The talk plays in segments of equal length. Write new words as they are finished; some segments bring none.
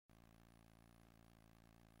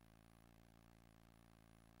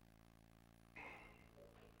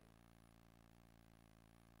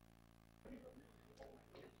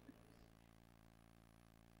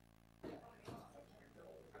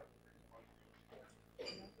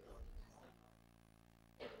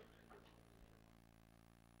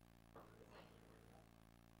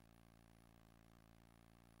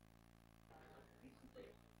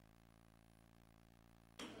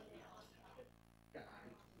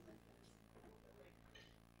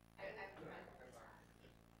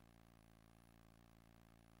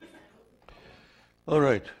All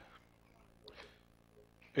right.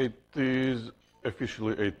 It is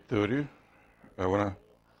officially 8:30. I want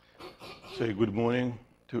to say good morning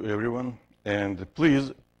to everyone. And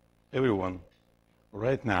please, everyone,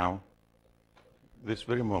 right now, this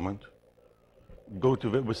very moment, go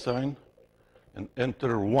to WebAssign and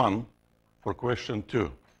enter 1 for question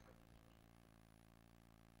 2.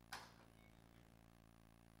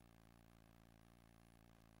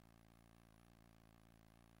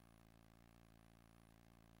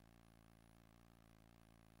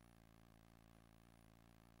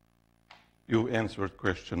 You answered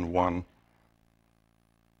question 1.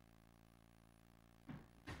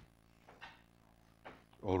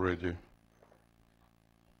 Already.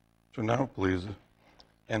 So now please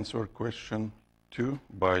answer question 2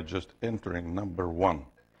 by just entering number 1,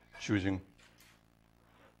 choosing.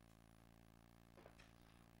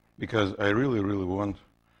 Because I really want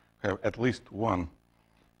to have at least one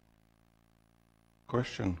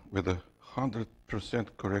question with 100%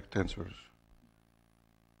 correct answers.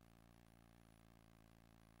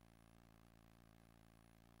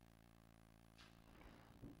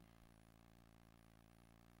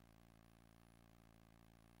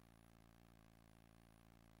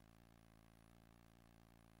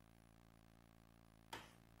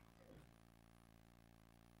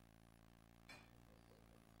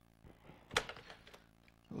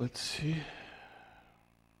 Let's see.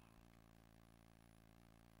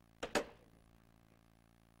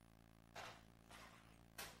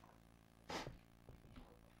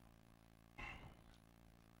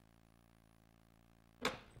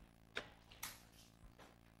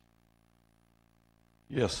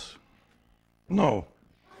 Yes. No.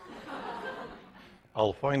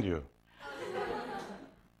 I'll find you.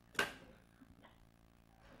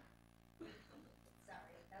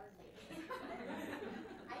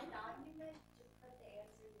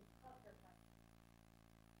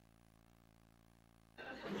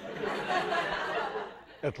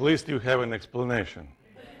 At least you have an explanation.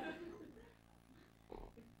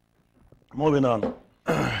 Moving on.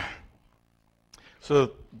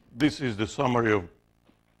 So this is the summary of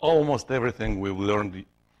almost everything we've learned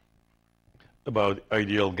about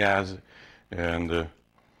ideal gas. And,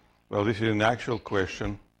 well, this is an actual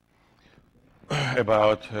question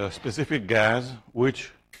about a specific gas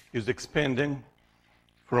which is expanding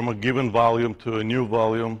from a given volume to a new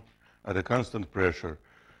volume at a constant pressure.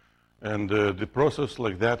 And the process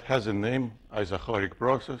like that has a name, isochoric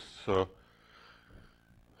process. So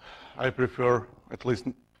I prefer, at least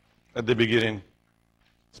at the beginning,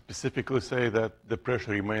 specifically say that the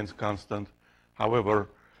pressure remains constant. However,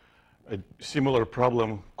 a similar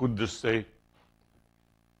problem could just say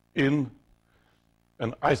in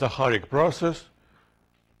an isochoric process,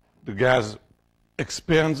 the gas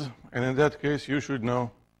expands, and in that case, you should know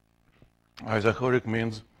isochoric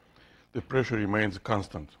means the pressure remains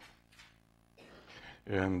constant.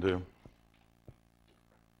 And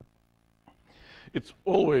it's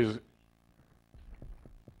always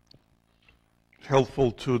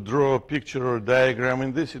helpful to draw a picture or a diagram.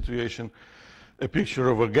 In this situation, a picture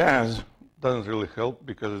of a gas doesn't really help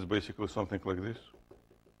because it's basically something like this.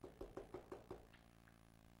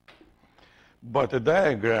 But a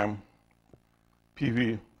diagram,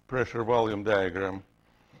 PV, pressure volume diagram,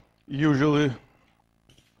 usually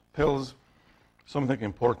tells something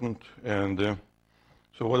important. And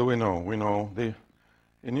so what do we know? We know the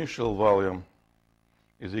initial volume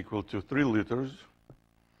is equal to 3 liters,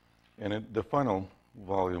 and the final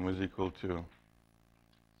volume is equal to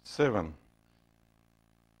 7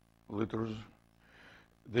 liters.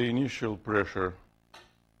 The initial pressure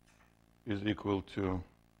is equal to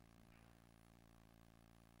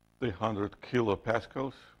 300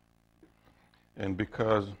 kilopascals, and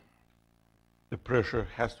because the pressure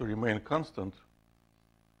has to remain constant,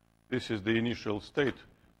 this is the initial state.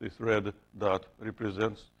 This red dot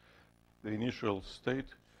represents the initial state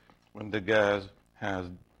when the gas has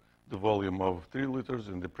the volume of 3 liters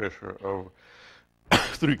and the pressure of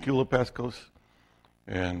 3 kilopascals.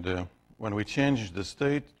 And when we change the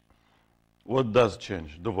state, what does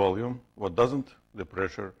change? The volume. What doesn't? The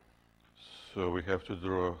pressure. So we have to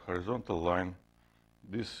draw a horizontal line.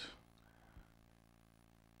 This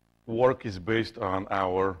work is based on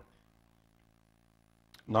our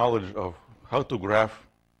knowledge of how to graph.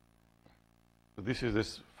 This is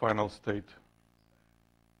this final state.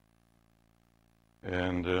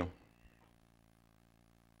 And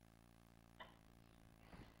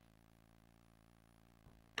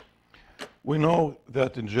we know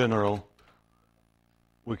that in general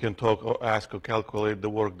we can talk or ask or calculate the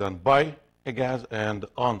work done by a gas and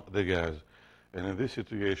on the gas. And in this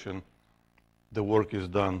situation, the work is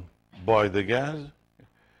done by the gas.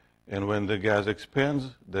 And when the gas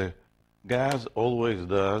expands, the gas always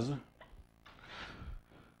does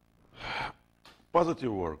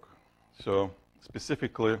positive work. So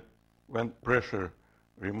specifically, when pressure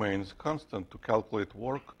remains constant, to calculate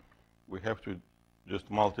work, we have to just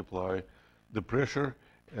multiply the pressure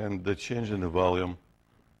and the change in the volume.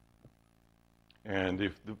 And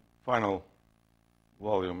if the final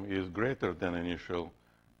volume is greater than initial,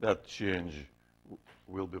 that change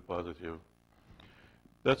will be positive.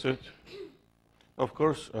 That's it. Of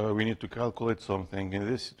course, we need to calculate something. In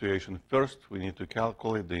this situation, first, we need to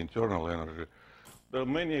calculate the internal energy. There are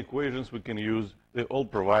many equations we can use. They're all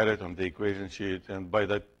provided on the equation sheet, and by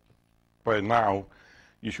now,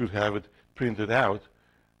 you should have it printed out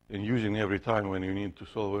and using every time when you need to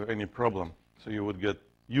solve any problem. So you would get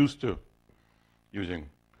used to using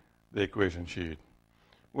the equation sheet.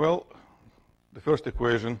 Well, the first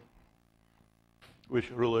equation,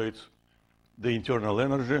 which relates the internal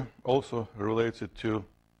energy, also relates it to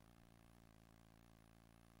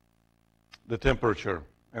the temperature.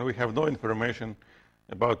 And we have no information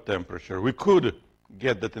about temperature. We could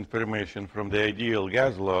get that information from the ideal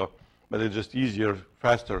gas law, but it's just easier,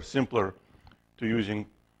 faster, simpler to using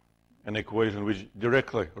an equation which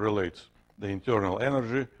directly relates the internal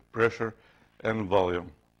energy, pressure, and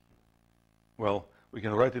volume. Well, we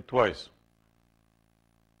can write it twice.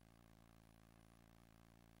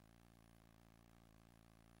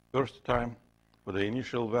 First time for the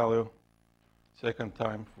initial value, second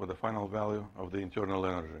time for the final value of the internal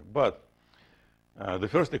energy. But the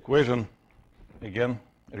first equation, again,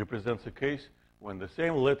 represents a case when the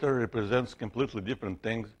same letter represents completely different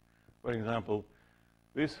things. For example,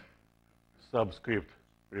 this subscript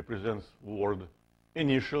represents word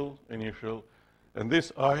initial, and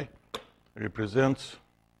this I represents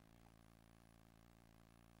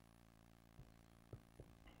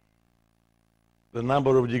the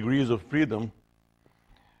number of degrees of freedom,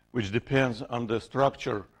 which depends on the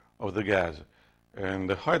structure of the gas. And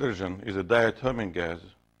the hydrogen is a diatomic gas,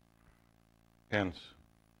 hence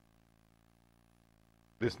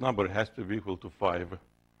this number has to be equal to 5.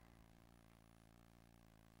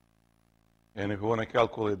 And if we want to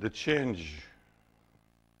calculate the change,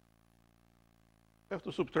 we have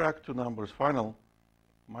to subtract two numbers, final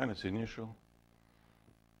minus initial,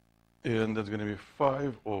 and that's going to be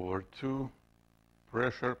 5 over 2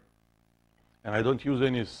 pressure. And I don't use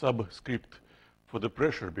any subscript for the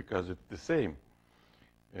pressure because it's the same,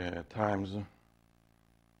 times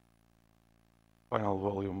final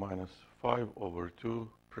volume minus 5 over 2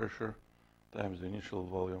 pressure times the initial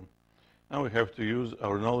volume. Now we have to use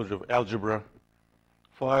our knowledge of algebra.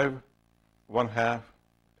 5, 1/2,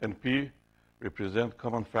 and P represent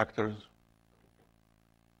common factors.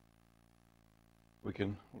 We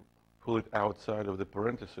can pull it outside of the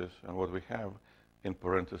parentheses, and what we have in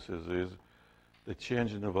parentheses is the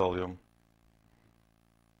change in the volume.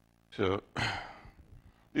 So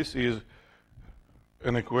this is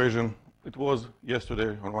an equation. It was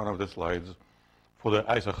yesterday on one of the slides for the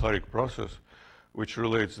isochoric process, which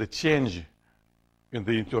relates the change in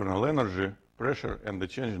the internal energy, pressure, and the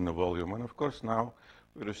change in the volume. And of course now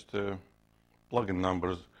we just plug in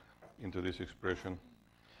numbers into this expression.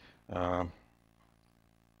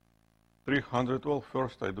 300, well,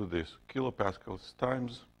 first I do this, kilopascals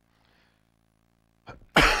times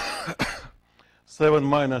 7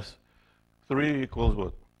 minus 3 equals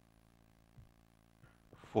what?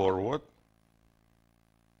 4 what?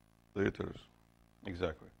 Liters.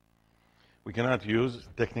 Exactly. We cannot use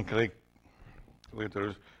technically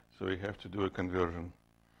liters, so we have to do a conversion.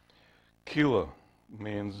 Kilo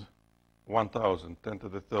means 1,000, 10 to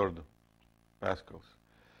the third pascals.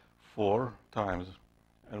 4 times,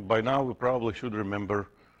 and by now we probably should remember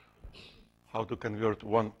how to convert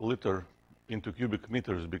 1 liter into cubic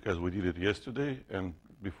meters because we did it yesterday and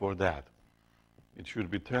before that. It should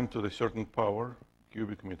be 10 to the certain power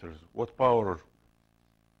cubic meters. What power?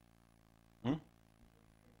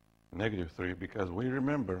 -3, because we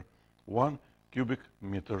remember 1 cubic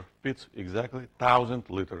meter fits exactly 1,000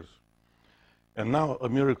 liters. And now a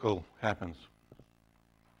miracle happens.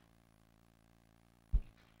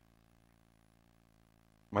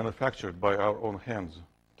 Manufactured by our own hands,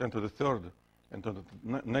 10 to the third and 10 to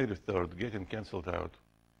the negative third getting canceled out.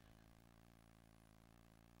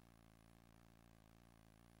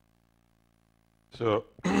 So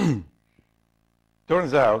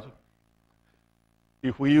turns out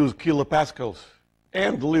if we use kilopascals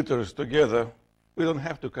and liters together, we don't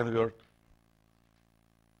have to convert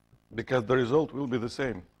because the result will be the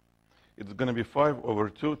same. It's going to be 5 over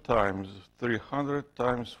 2 times 300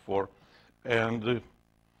 times 4. And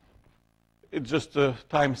it's just a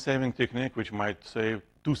time-saving technique which might save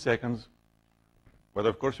 2 seconds. But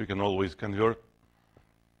of course, we can always convert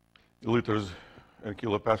liters and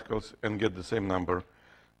kilopascals and get the same number.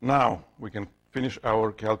 Now, we can finish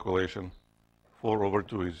our calculation. 4 over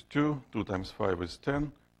 2 is 2. 2 times 5 is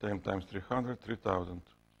 10. 10 times 300, 3,000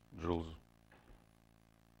 joules.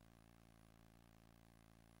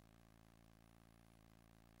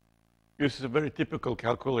 This is a very typical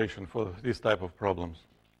calculation for this type of problems.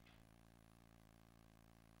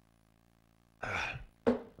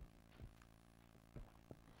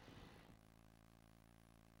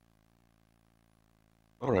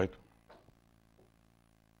 All right.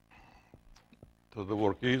 So the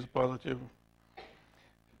work is positive.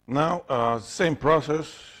 Now, same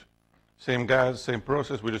process, same gas, same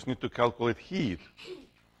process. We just need to calculate heat.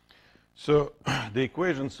 So the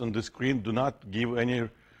equations on the screen do not give any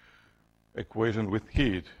equation with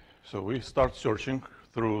heat. So we start searching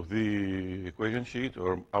through the equation sheet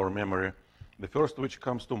or our memory. The first which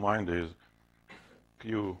comes to mind is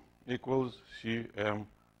Q equals Cm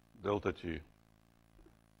delta T.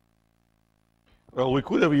 Well, we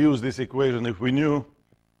could have used this equation if we knew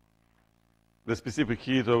the specific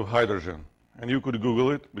heat of hydrogen. And you could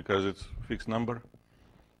Google it because it's a fixed number.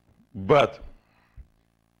 But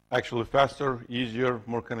actually faster, easier,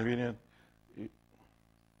 more convenient.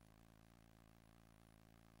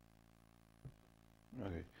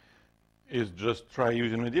 Okay. Is just try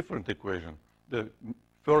using a different equation, the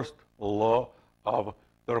first law of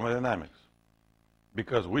thermodynamics.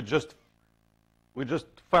 Because we just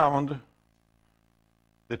found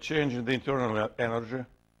the change in the internal energy.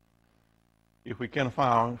 If we can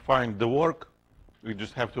find the work, we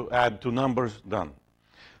just have to add 2 numbers, done.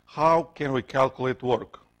 How can we calculate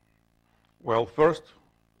work? Well, first,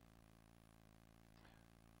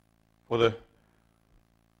 for the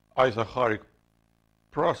isochoric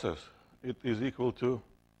process, it is equal to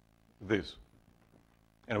this.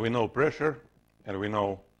 And we know pressure, and we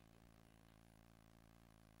know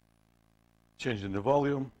change in the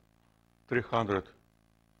volume, 300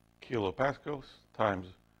 kilopascals times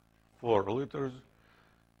 4 liters,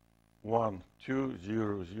 1200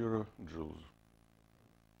 joules.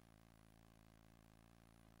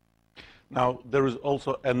 Now, there is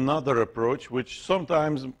also another approach which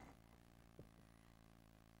sometimes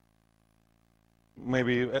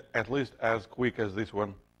maybe at least as quick as this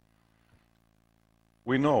one.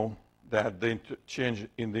 We know that the change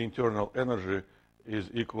in the internal energy is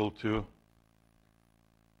equal to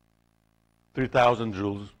 3,000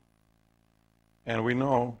 joules. And we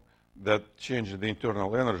know that change in the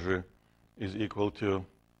internal energy is equal to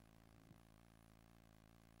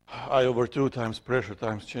I over 2 times pressure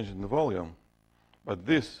times change in the volume. But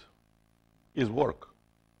this is work.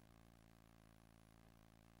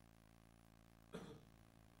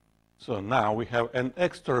 So now we have an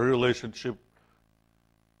extra relationship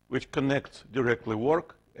which connects directly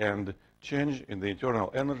work and change in the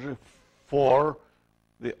internal energy for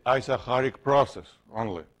the isochoric process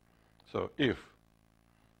only. So if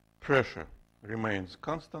pressure remains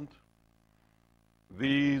constant,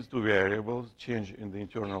 these 2 variables, change in the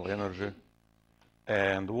internal energy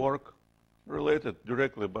and work, related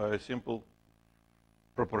directly by a simple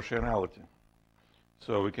proportionality.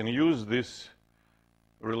 So we can use this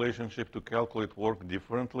relationship to calculate work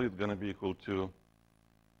differently. It's going to be equal to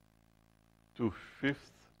 2/5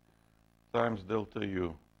 times delta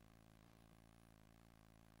U.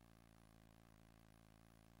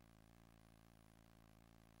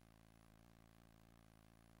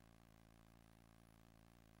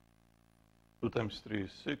 Two times 3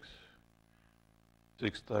 is 6.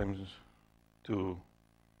 6 times 2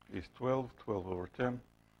 is 12. 12 over 10.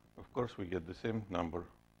 Of course, we get the same number.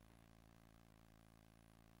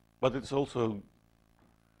 But it's also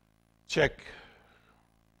check,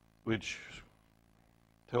 which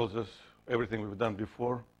tells us everything we've done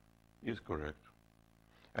before is correct.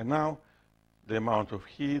 And now the amount of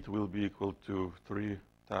heat will be equal to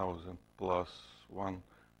 3,000 plus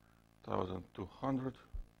 1,200,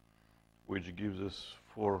 which gives us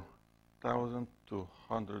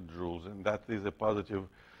 4,200 joules. And that is a positive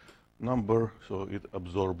number, so it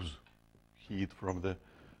absorbs heat from the,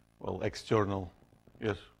 well, external.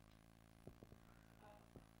 Yes?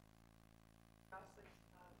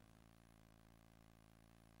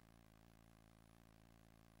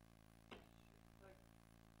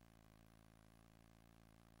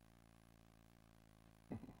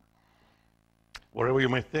 Whatever you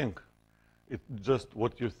may think, it's just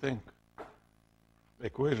what you think.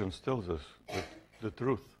 Equations tells us the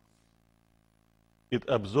truth. It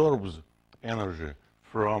absorbs energy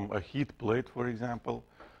from a heat plate, for example,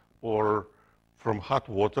 or from hot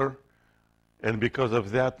water. And because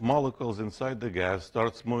of that, molecules inside the gas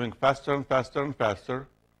starts moving faster and faster and faster,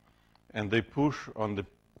 and they push on the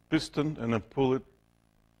piston and then pull it.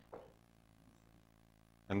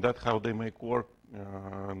 And that's how they make work.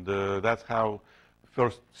 That's how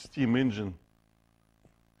first steam engine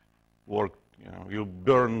worked. You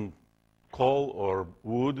burn coal or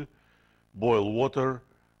wood, boil water,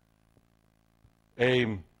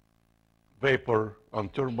 aim vapor on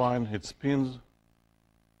turbine, it spins.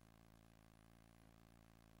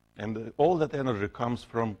 And all that energy comes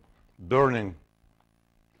from burning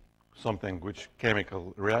something, which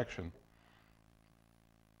chemical reaction.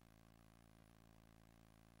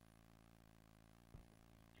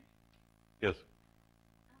 Yes?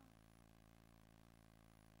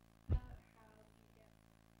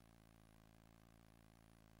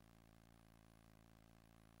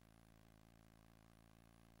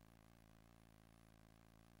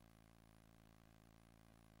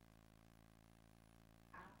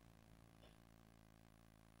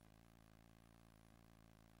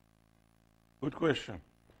 Good question,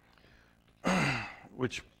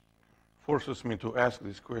 which forces me to ask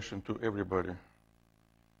this question to everybody.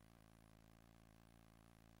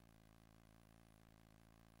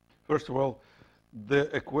 First of all,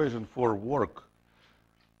 the equation for work,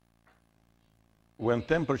 when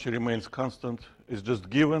temperature remains constant, is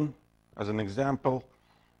just given as an example.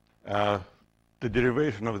 The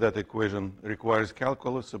derivation of that equation requires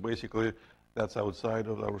calculus, so basically that's outside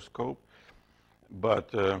of our scope.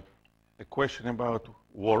 But a question about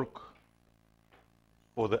work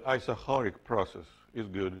for the isochoric process is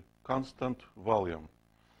good. Constant volume.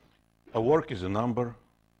 A work is a number.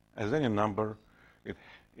 As any number,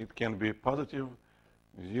 it can be positive,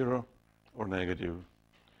 0, or negative.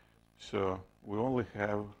 So we only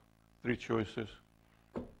have 3 choices.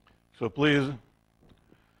 So please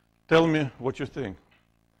tell me what you think.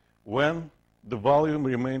 When the volume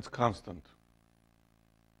remains constant,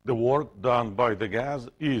 the work done by the gas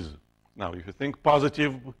is. Now, if you think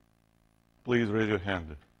positive, please raise your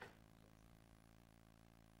hand.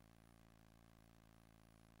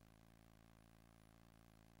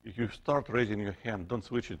 If you start raising your hand, don't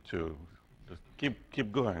switch it to, just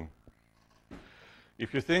keep going.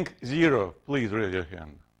 If you think 0, please raise your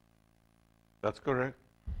hand. That's correct.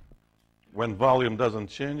 When volume doesn't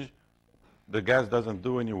change, the gas doesn't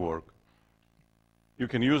do any work. You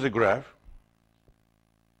can use a graph.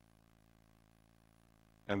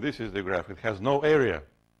 And this is the graph. It has no area.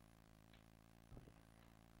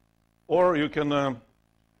 Or you can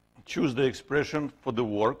choose the expression for the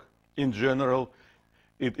work. In general,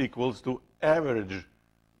 it equals to average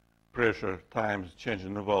pressure times change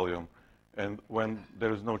in the volume. And when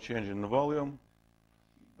there is no change in the volume,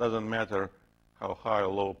 doesn't matter how high or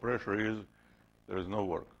low pressure is, there is no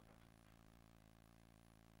work.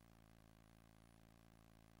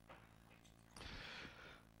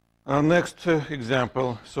 Our next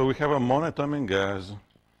example, so we have a monatomic gas,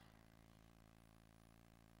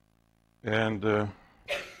 and the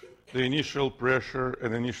initial pressure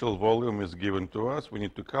and initial volume is given to us. We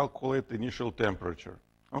need to calculate the initial temperature.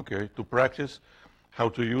 Okay, to practice how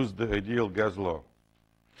to use the ideal gas law.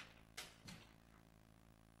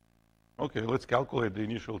 Okay, let's calculate the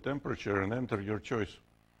initial temperature and enter your choice.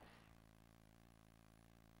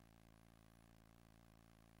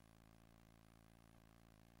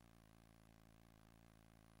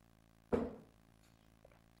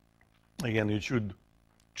 Again, you should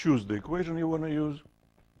choose the equation you want to use.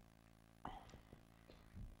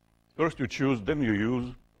 First you choose, then you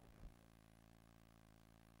use.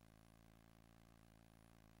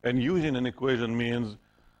 And using an equation means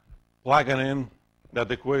plugging in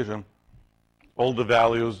that equation, all the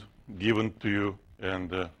values given to you,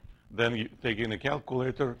 and then you take in a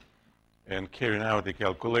calculator and carrying out the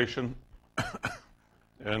calculation.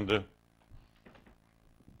 And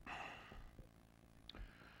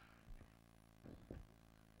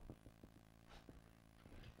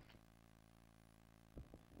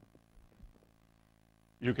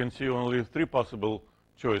you can see only 3 possible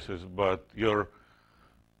choices, but your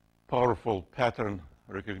powerful pattern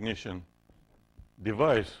recognition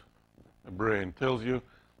device, brain, tells you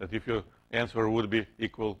that if your answer would be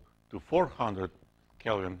equal to 400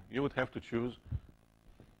 Kelvin, you would have to choose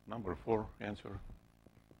number 4 answer.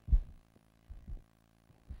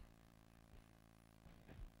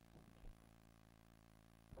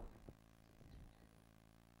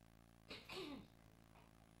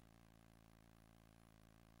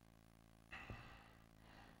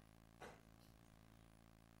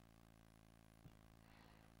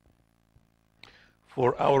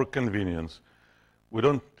 For our convenience, we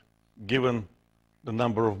don't given the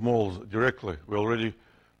number of moles directly. We already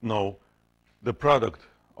know the product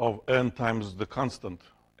of n times the constant,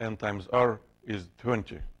 n times r, is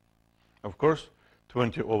 20. Of course,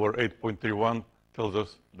 20 over 8.31 tells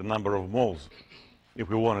us the number of moles, if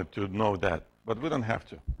we wanted to know that. But we don't have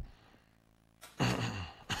to.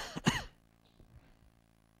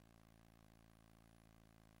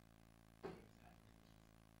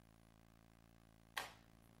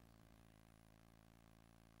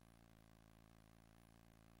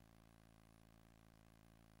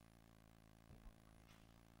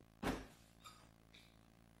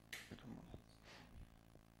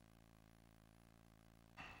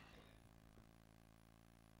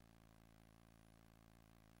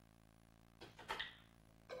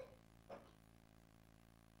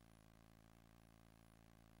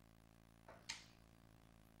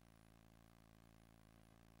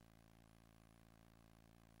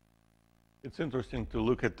 It's interesting to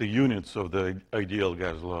look at the units of the ideal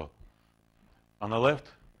gas law. On the left,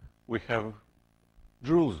 we have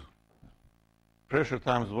joules. Pressure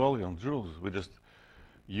times volume, joules. We just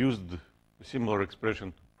used a similar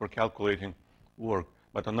expression for calculating work.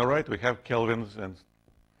 But on the right, we have kelvins, and,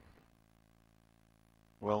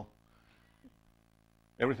 well,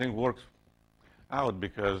 everything works out,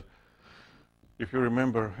 because if you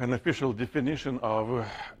remember, an official definition of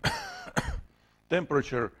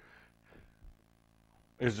temperature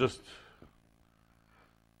is just,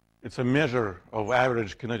 it's a measure of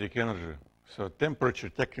average kinetic energy. So temperature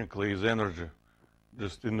technically is energy,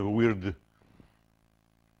 just in a weird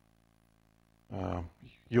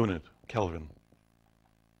unit, Kelvin.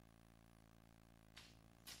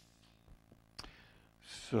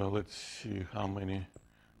 So let's see how many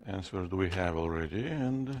answers do we have already.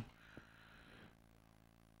 And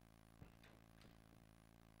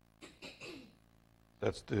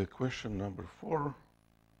that's the question number 4.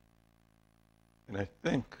 And I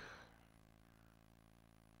think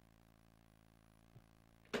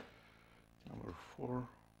number 4,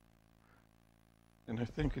 and I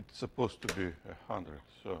think it's supposed to be 100.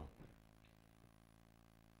 So,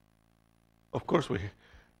 of course, we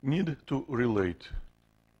need to relate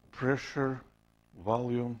pressure,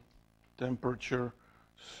 volume, temperature.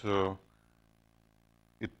 So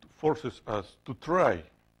it forces us to try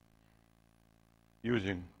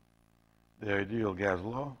using the ideal gas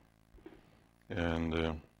law.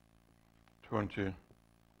 And 20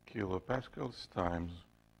 kilopascals times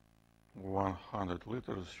 100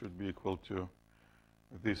 liters should be equal to,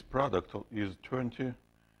 this product is 20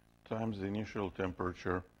 times the initial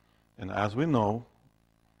temperature. And as we know,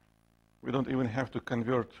 we don't even have to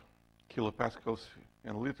convert kilopascals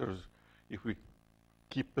and liters if we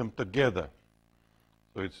keep them together.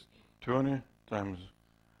 So it's 20 times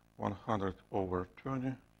 100 over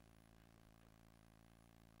 20.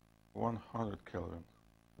 100 Kelvin.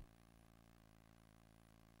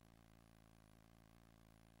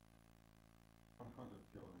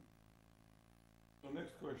 So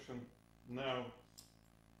next question. Now,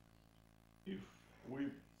 if we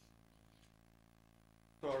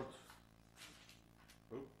start,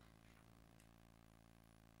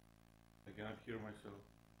 I cannot hear myself.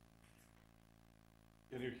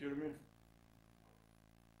 Can you hear me?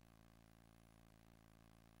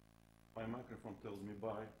 My microphone tells me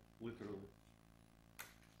bye. Literally.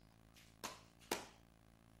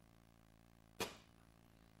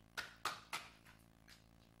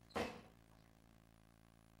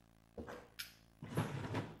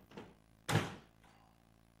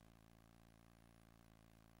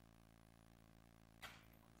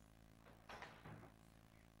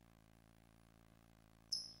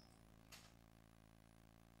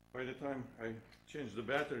 By the time I change the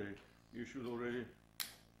battery, you should already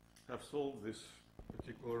have solved this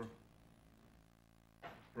particular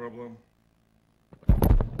problem.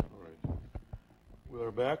 All right, we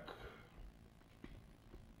are back.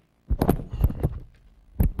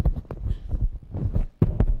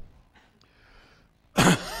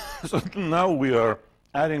 So now we are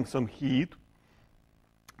adding some heat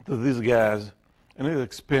to this gas, and it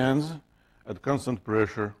expands at constant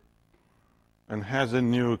pressure and has a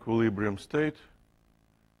new equilibrium state,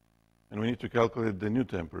 and we need to calculate the new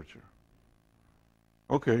temperature.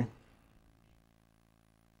 Okay.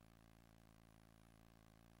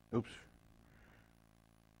 Oops.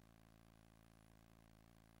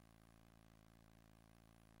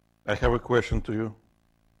 I have a question to you.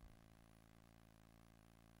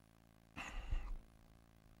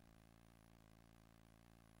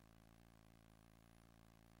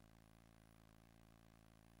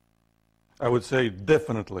 I would say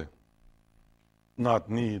definitely not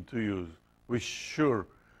need to use. We sure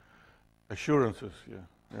assurances, yeah,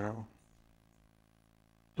 you know.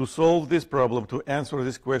 To solve this problem, to answer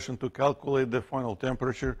this question, to calculate the final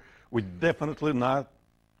temperature, we're definitely not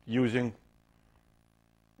using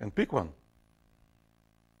and pick one.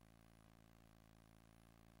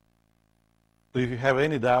 So if you have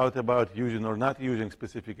any doubt about using or not using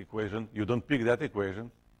specific equation, you don't pick that equation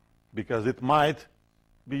because it might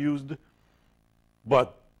be used,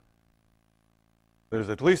 but there's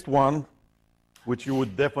at least one which you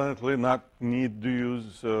would definitely not need to use.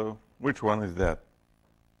 So which one is that?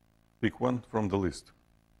 Pick one from the list.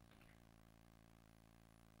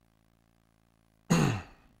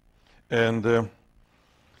 And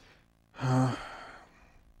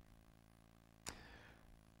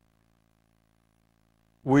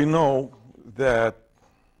we know that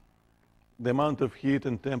the amount of heat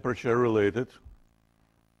and temperature are related,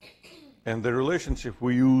 and the relationship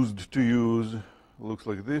we used to use looks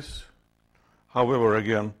like this. However,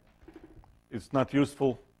 again, it's not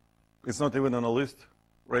useful. It's not even on a list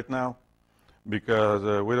right now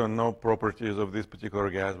because we don't know properties of this particular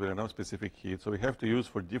gas. We don't know specific heat, so we have to use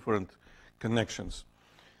for different connections.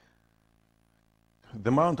 The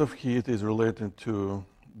amount of heat is related to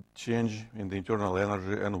change in the internal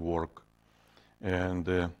energy and work,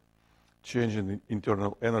 and change in the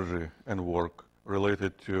internal energy and work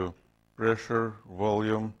related to pressure,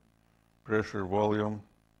 volume,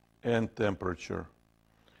 and temperature.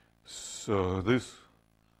 So this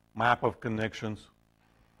map of connections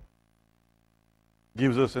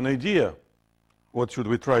gives us an idea what should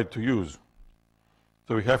we try to use.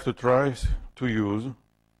 So we have to try to use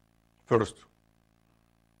first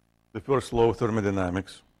the first law of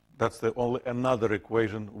thermodynamics. That's the only another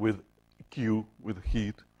equation with Q, with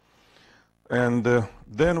heat. And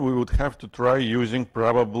then we would have to try using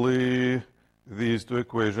probably these two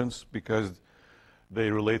equations because they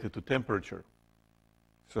related to temperature.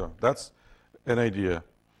 So that's an idea.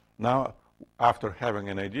 Now, after having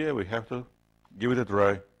an idea, we have to give it a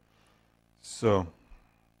try. So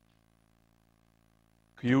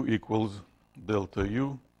Q equals delta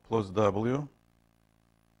U plus W,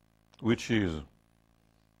 which is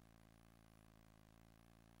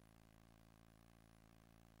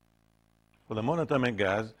for the monatomic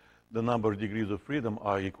gas, the number of degrees of freedom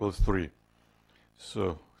I equals 3.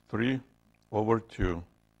 So 3 over 2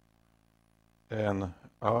 and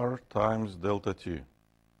R times delta T.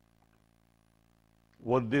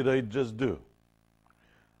 What did I just do?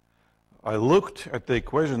 I looked at the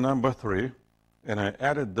equation number 3 and I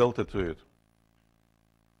added delta to it.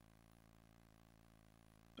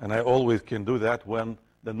 And I always can do that when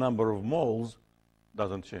the number of moles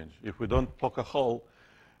doesn't change. If we don't poke a hole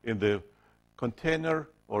in the container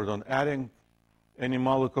or don't adding any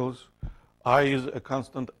molecules, I is a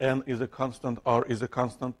constant, N is a constant, R is a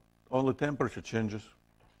constant, only temperature changes.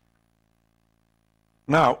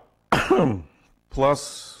 Now,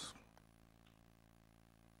 plus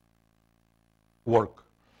work.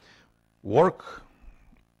 Work,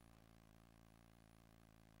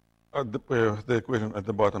 at the equation at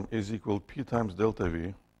the bottom is equal P times delta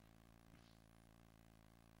V.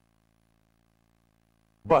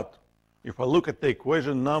 But if I look at the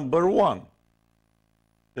equation number 1,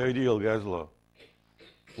 the ideal gas law,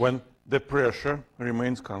 when the pressure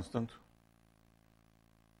remains constant,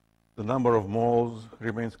 the number of moles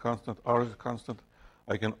remains constant, R is constant,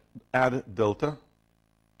 I can add delta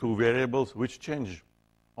to variables which change.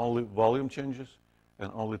 Only volume changes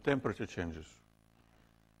and only temperature changes.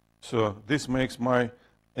 So this makes my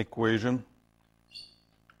equation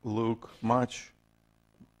look much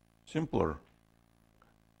simpler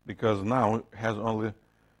because now it has only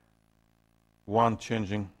one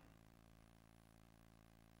changing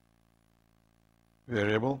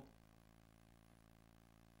variable,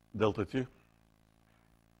 delta T.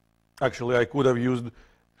 Actually, I could have used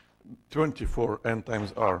 24 N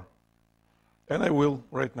times R, and I will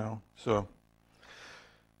right now. So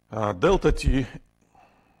delta T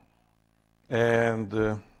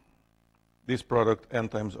and this product N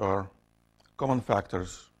times R, common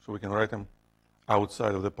factors, so we can write them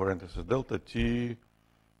outside of the parentheses. Delta T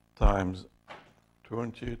times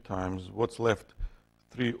 20 times what's left,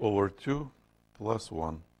 3 over 2 plus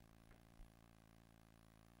 1.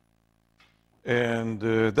 And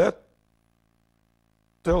that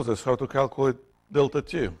tells us how to calculate delta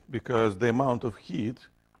T, because the amount of heat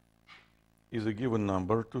is a given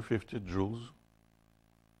number, 250 joules.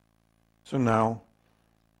 So now,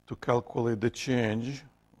 to calculate the change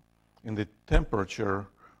in the temperature,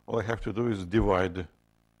 all I have to do is divide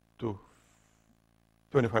to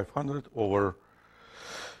 2500 over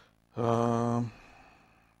 3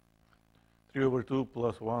 over 2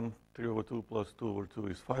 plus 1, 3 over 2 plus 2 over 2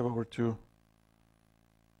 is 5 over 2.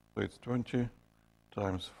 So it's 20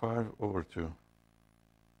 times 5 over 2.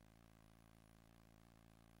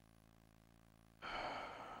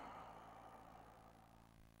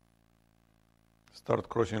 Start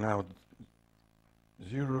crossing out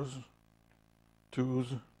zeros,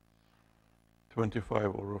 2's.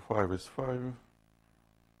 25 over 5 is 5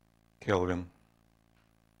 Kelvin.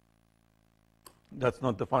 That's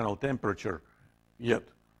not the final temperature yet.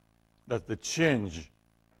 That's the change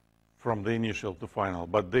from the initial to final.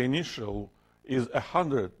 But the initial is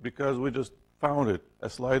 100 because we just found it a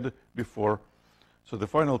slide before. So the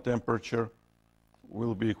final temperature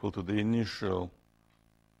will be equal to the initial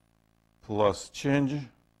plus change.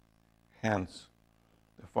 Hence,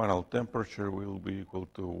 the final temperature will be equal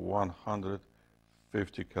to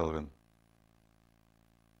 150 Kelvin.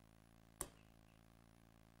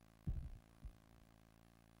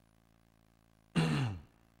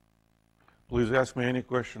 Please ask me any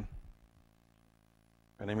question.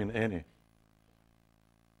 And I mean any.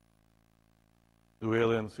 Do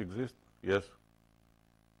aliens exist? Yes.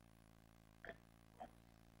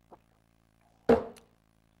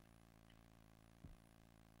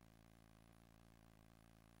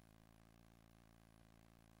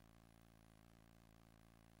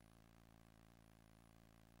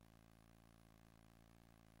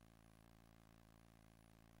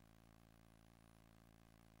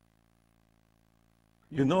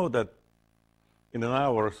 You know that in an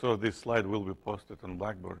hour or so this slide will be posted on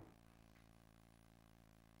Blackboard.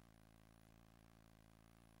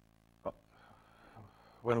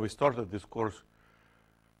 When we started this course,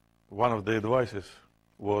 one of the advices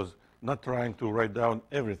was not trying to write down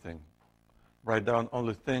everything. Write down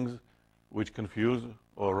only things which confuse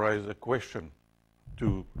or raise a question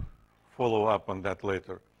to follow up on that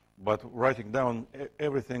later. But writing down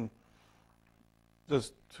everything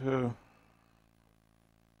just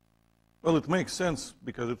well, it makes sense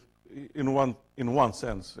because it, in one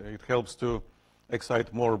sense, it helps to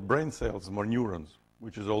excite more brain cells, more neurons,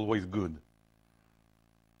 which is always good.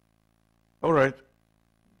 All right.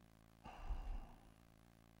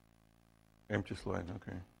 Empty slide,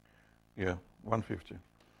 okay. Yeah, 150.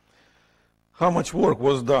 How much work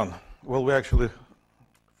was done? Well, we actually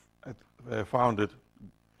found it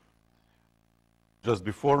just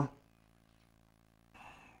before.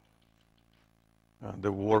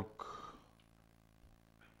 The work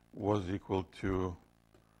was equal to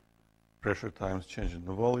pressure times change in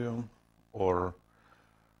the volume, or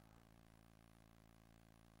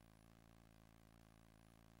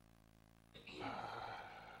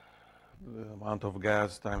the amount of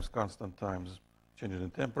gas times constant times change in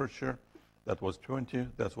temperature. That was 20.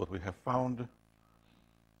 That's what we have found.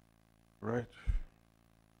 Right?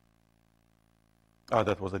 Ah,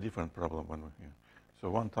 that was a different problem when we're here. So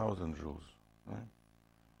 1,000 joules. Right?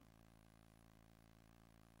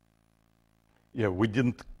 Yeah, we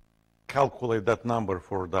didn't calculate that number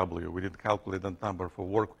for W. We didn't calculate that number for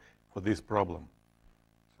work for this problem.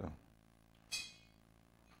 So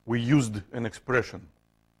we used an expression.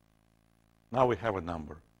 Now we have a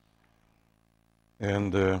number.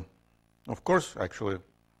 And of course, actually,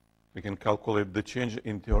 we can calculate the change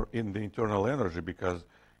in the internal energy because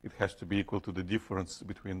it has to be equal to the difference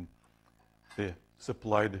between the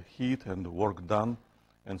supplied heat and the work done.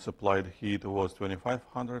 And supplied heat was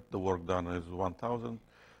 2,500. The work done is 1,000.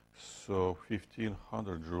 So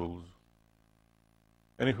 1,500 joules.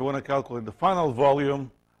 And if you want to calculate the final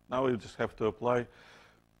volume, now we just have to apply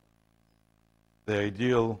the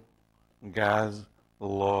ideal gas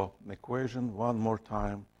law equation one more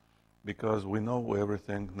time, because we know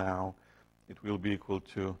everything now. It will be equal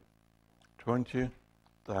to 20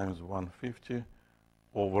 times 150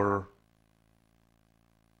 over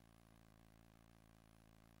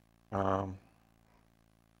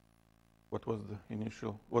what was the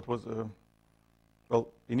initial? What was well,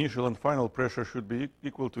 initial and final pressure should be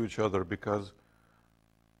equal to each other because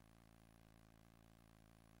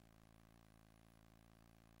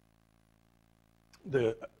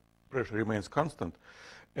the pressure remains constant.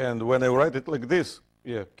 And when I write it like this,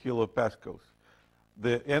 yeah, kilopascals,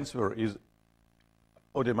 the answer is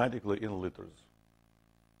automatically in liters,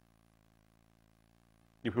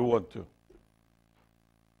 if you want to.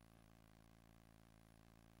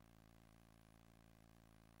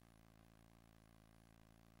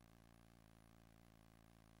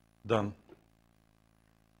 Done.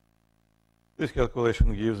 This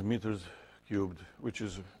calculation gives meters cubed, which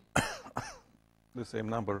is the same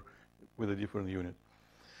number with a different unit.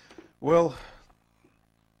 Well,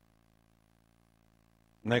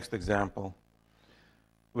 next example,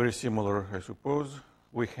 very similar, I suppose.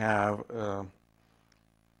 We have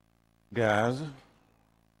gas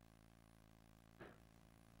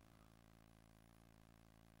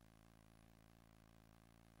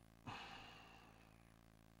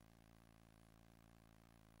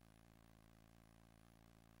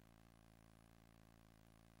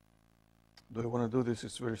Do I want to do this?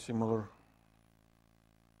 It's very similar.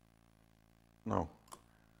 No.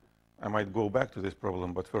 I might go back to this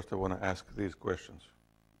problem, but first I want to ask these questions.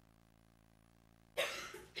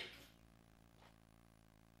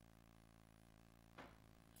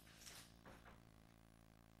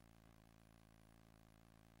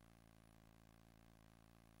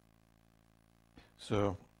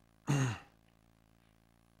 So,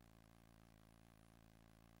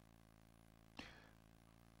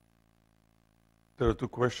 there are two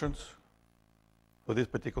questions for this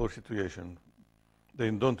particular situation. They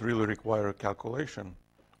don't really require a calculation.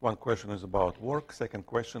 One question is about work. Second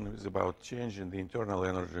question is about change in the internal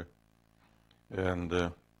energy.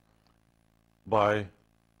 And by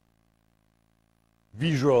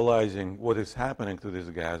visualizing what is happening to this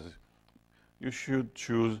gas, you should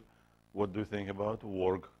choose what do you think about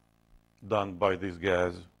work done by this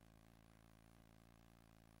gas.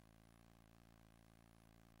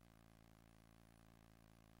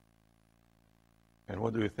 And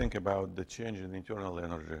what do you think about the change in internal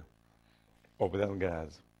energy of that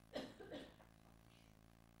gas?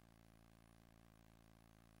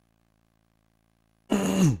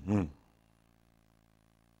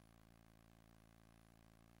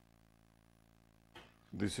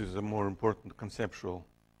 This is a more important conceptual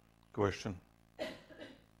question.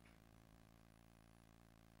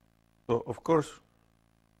 So, of course,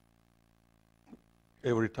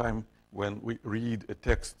 every time when we read a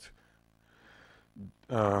text,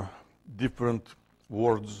 different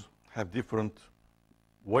words have different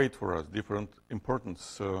weight for us, different importance.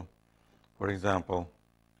 So, for example,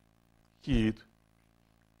 heat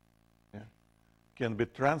can be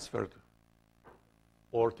transferred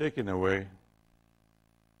or taken away.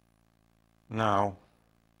 Now,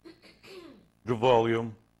 the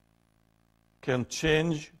volume can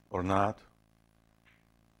change or not.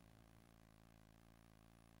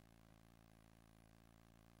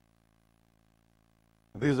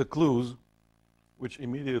 These are clues which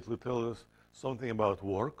immediately tell us something about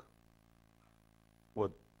work.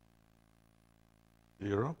 What?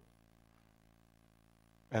 0.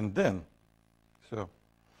 And then, so,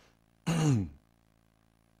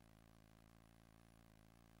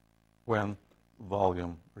 when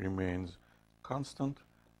volume remains constant,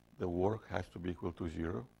 the work has to be equal to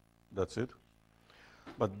 0. That's it.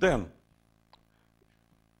 But then,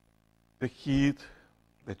 the heat,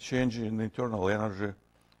 the change in internal energy,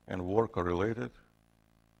 and work are related.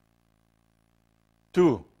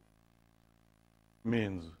 2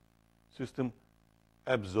 means system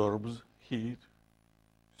absorbs heat,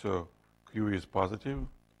 so Q is positive,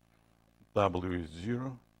 W is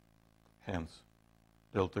 0, hence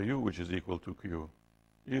delta U, which is equal to Q,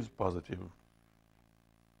 is positive.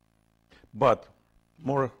 But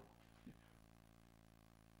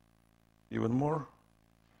even more,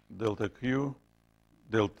 delta Q,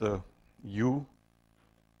 delta U,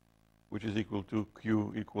 which is equal to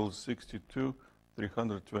Q equals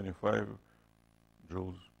 62,325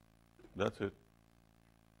 joules. That's it.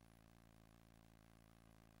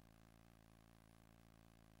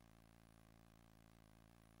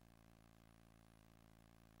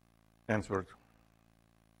 Answered.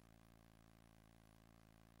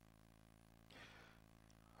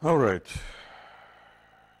 All right.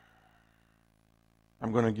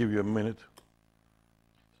 I'm going to give you a minute.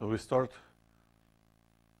 So we start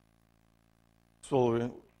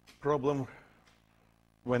solving problem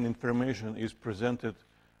when information is presented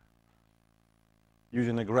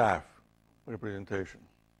using a graph representation.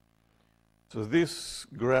 So this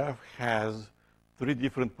graph has 3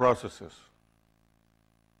 different processes.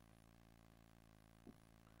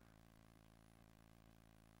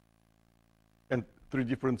 And 3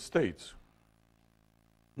 different states.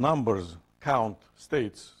 Numbers count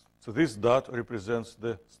states. So this dot represents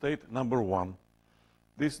the state number 1.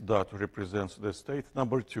 This dot represents the state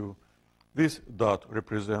number 2. This dot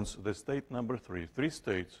represents the state number 3. 3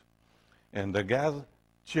 states. And the gas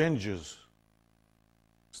changes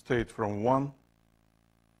state from 1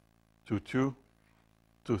 to 2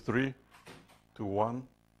 to 3 to 1,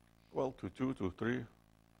 well, to 2 to 3.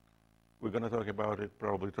 We're going to talk about it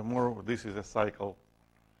probably tomorrow. This is a cycle.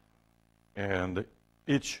 And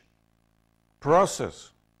each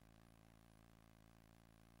process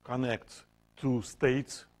connects 2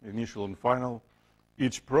 states, initial and final.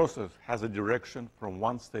 Each process has a direction from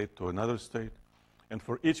one state to another state. And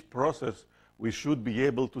for each process, we should be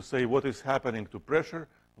able to say what is happening to pressure,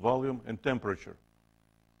 volume, and temperature,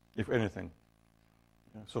 if anything.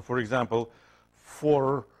 So, for example,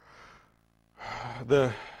 for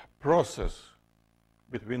the process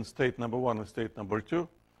between state number 1 and state number 2,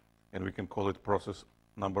 and we can call it process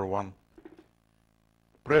number 1.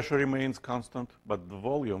 pressure remains constant, but the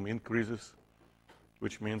volume increases,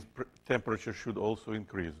 which means temperature should also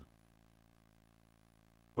increase.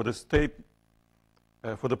 For the state,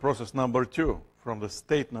 for the process number 2, from the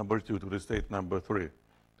state number 2 to the state number 3,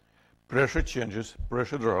 pressure changes,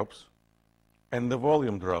 pressure drops, and the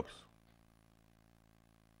volume drops.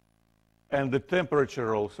 And the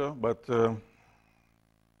temperature also, but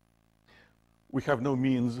we have no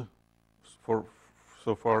means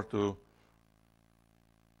so far to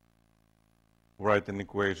write an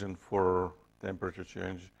equation for temperature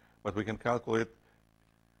change, but we can calculate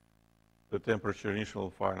the temperature initial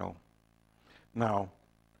final. Now,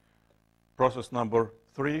 process number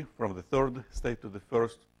 3, from the third state to the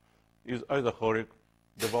first, is isochoric.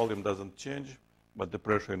 The volume doesn't change, but the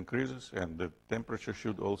pressure increases, and the temperature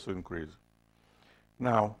should also increase.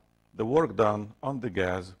 Now, the work done on the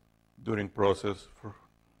gas during process,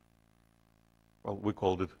 well, we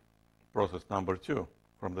called it process number 2,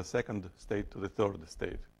 from the second state to the third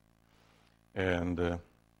state. And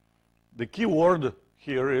the key word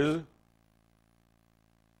here is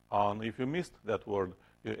on. If you missed that word,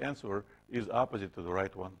 your answer is opposite to the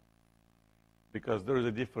right one, because there is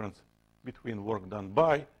a difference between work done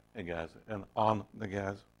by a gas and on the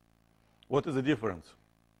gas. What is the difference?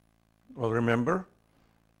 Well, remember,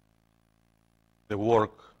 the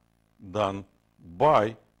work done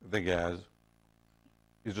by the gas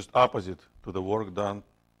is just opposite to the work done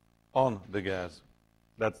on the gas.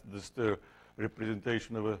 That's just the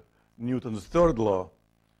representation of Newton's third law.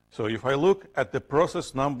 So if I look at the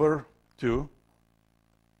process number 2,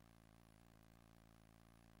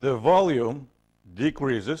 the volume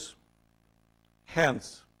decreases,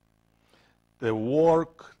 hence the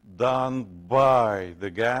work done by the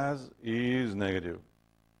gas is negative,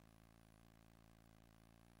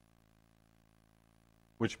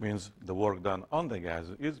 which means the work done on the gas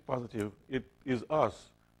is positive. It is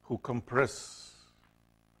us who compress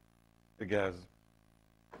the gas.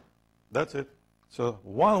 That's it. So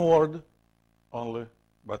one word only,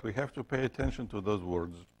 but we have to pay attention to those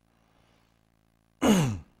words.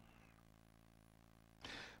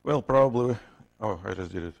 Well, probably, oh, I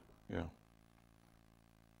just did it, yeah.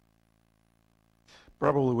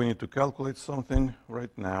 Probably we need to calculate something right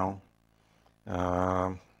now.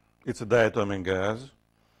 It's a diatomic gas.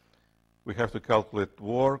 We have to calculate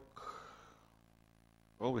work.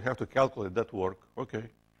 Well, we have to calculate that work, okay.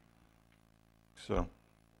 So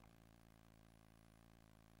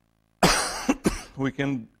we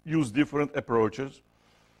can use different approaches,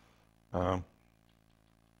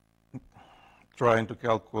 trying to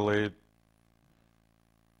calculate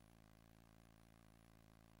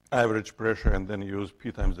average pressure and then use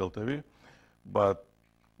P times delta V, but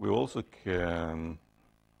we also can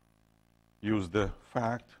use the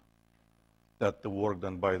fact that the work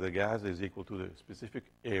done by the gas is equal to the specific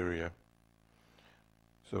area.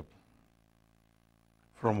 So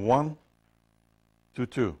from 1 to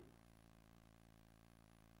 2,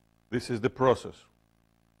 this is the process.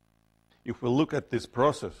 If we look at this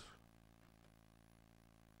process,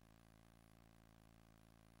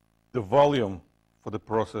 the volume for the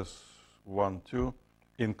process 1, 2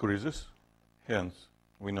 increases. Hence,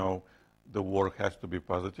 we know the work has to be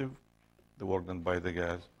positive, the work done by the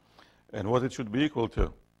gas. And what it should be equal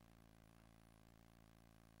to?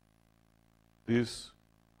 This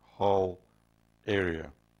whole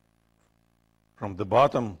area, from the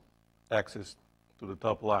bottom axis to the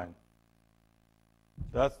top line.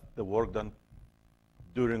 That's the work done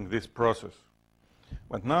during this process.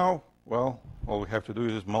 But now, well, all we have to do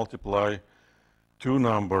is multiply two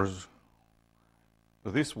numbers.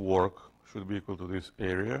 This work should be equal to this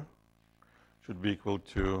area, should be equal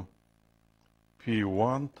to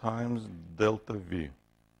P1 times delta V.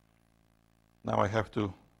 Now I have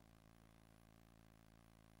to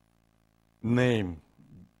name,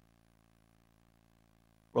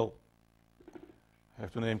 well, I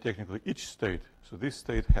have to name technically each state. So this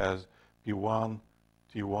state has P1,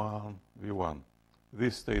 T1, V1.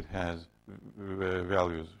 This state has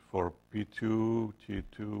values for P2,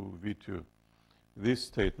 T2, V2. This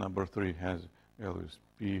state, number 3, has values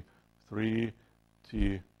P3,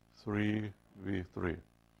 T3, V3.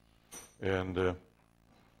 And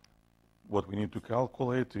what we need to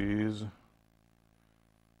calculate is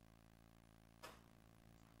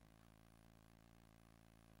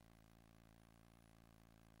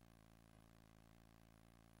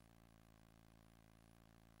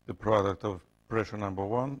the product of pressure number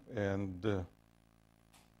 1 and the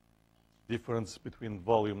difference between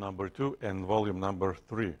volume number 2 and volume number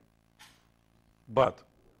 3. But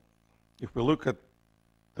if we look at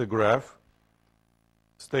the graph,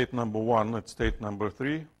 state number 1 and state number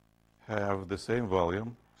 3 have the same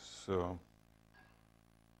volume. So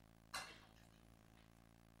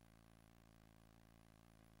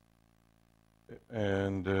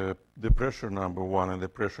and the pressure number 1 and the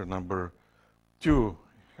pressure number 2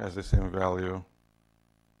 has the same value.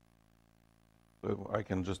 So I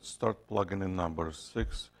can just start plugging in numbers.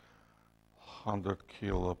 600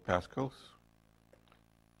 kilopascals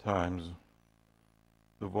times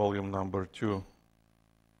the volume number 2,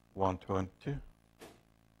 120,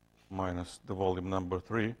 minus the volume number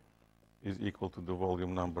 3 is equal to the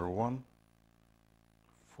volume number 1,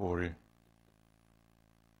 40.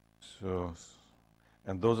 So,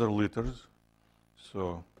 and those are liters.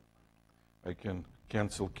 So I can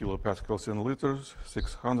cancel kilopascals in liters.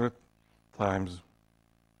 600 times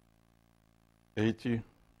 80,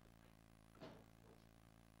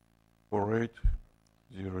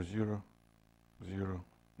 48,000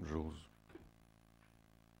 joules.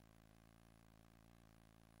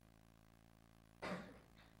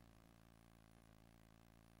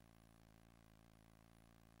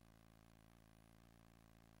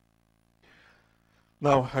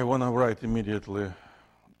 Now I want to write immediately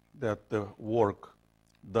that the work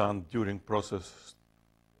done during process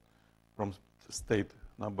from state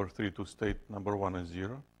number 3 to state number 1 is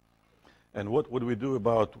 0. And what would we do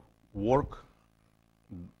about work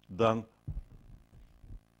done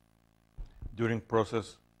during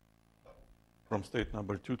process from state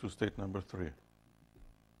number 2 to state number 3?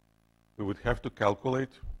 We would have to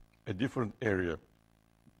calculate a different area,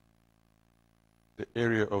 the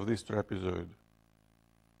area of this trapezoid,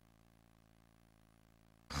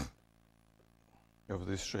 of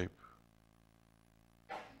this shape.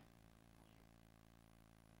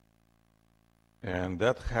 And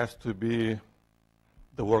that has to be,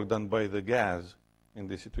 the work done by the gas in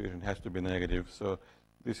this situation has to be negative. So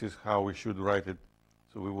this is how we should write it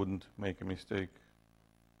so we wouldn't make a mistake.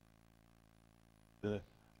 The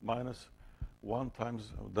minus 1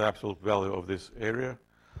 times the absolute value of this area.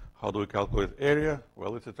 How do we calculate area?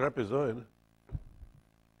 Well, it's a trapezoid.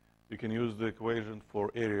 You can use the equation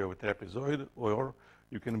for area of a trapezoid, or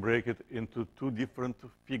you can break it into two different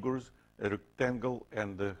figures, a rectangle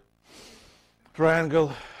and a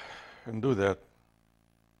triangle, and do that.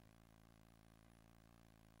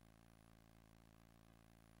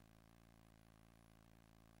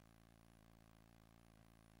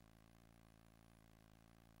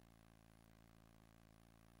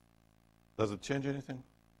 Does it change anything?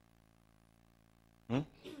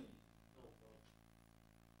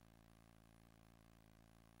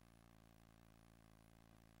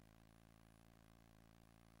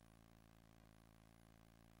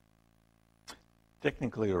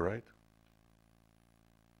 Technically, you're right.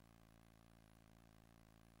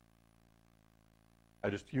 I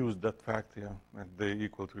just used that fact, yeah, and they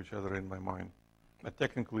equal to each other in my mind. But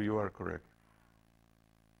technically, you are correct.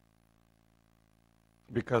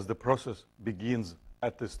 Because the process begins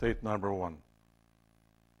at the state number 1.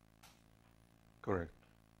 Correct.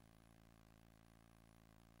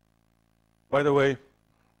 By the way,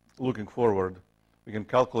 looking forward, we can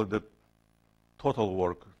calculate the total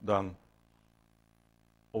work done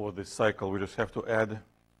over this cycle. We just have to add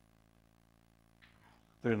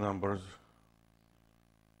 3 numbers.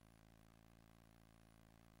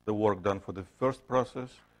 The work done for the first process,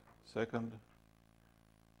 second,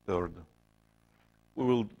 third. We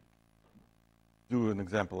will do an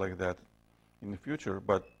example like that in the future,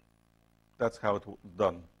 but that's how it was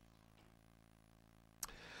done.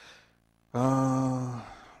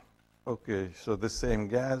 Okay, so the same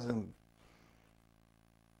gas, and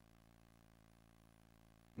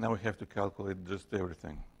now we have to calculate just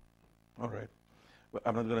everything. All right. But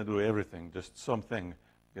I'm not going to do everything, just something,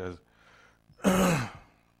 because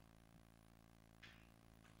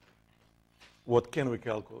what can we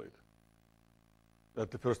calculate?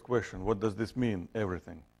 That's the first question. What does this mean,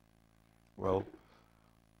 everything? Well,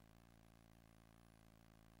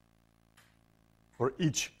 for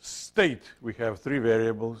each state, we have 3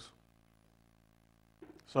 variables.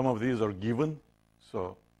 Some of these are given,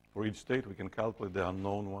 so for each state, we can calculate the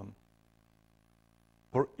unknown one.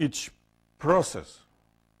 For each process,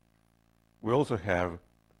 we also have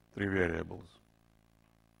 3 variables.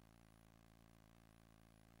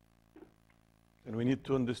 And we need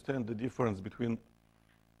to understand the difference between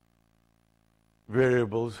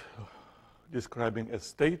variables describing a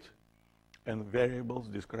state and variables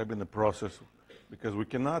describing a process, because we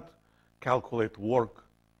cannot calculate work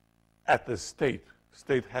at the state.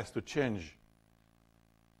 State has to change.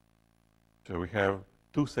 So we have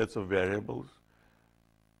 2 sets of variables.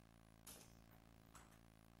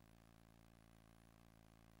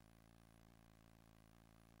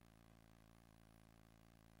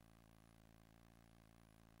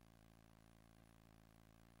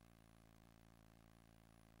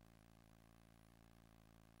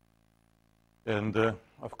 And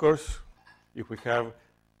of course, if we have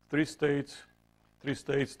three states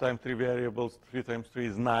times three variables, 3 times 3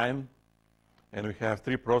 is 9. And we have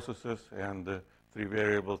three processes and three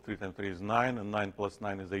variables, 3 times 3 is 9, and 9 plus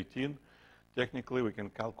 9 is 18. Technically, we can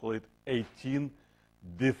calculate 18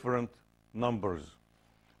 different numbers.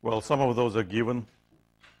 Well, some of those are given.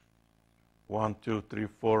 1, 2, 3,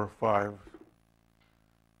 4, 5.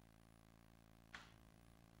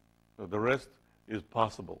 So the rest is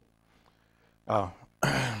possible.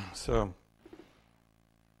 So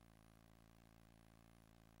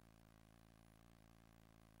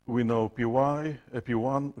we know P1,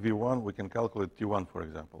 V1, we can calculate T1, for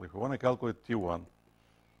example. If we want to calculate T1,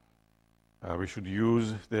 we should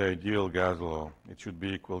use the ideal gas law. It should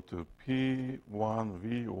be equal to P1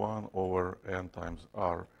 V1 over N times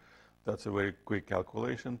R. That's a very quick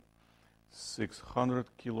calculation. 600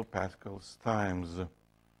 kilopascals times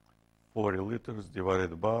 40 liters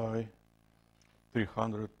divided by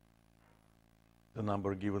 300, the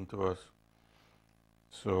number given to us.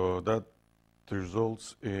 So that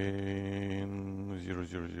results in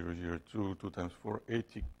 0.00002, 2 times 4,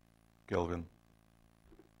 80 Kelvin.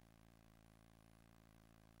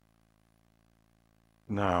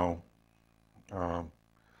 Now,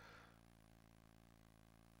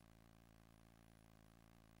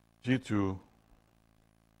 G2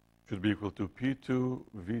 should be equal to P2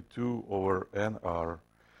 V2 over NR.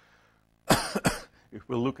 If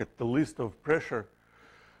we look at the list of pressure,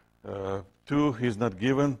 2 is not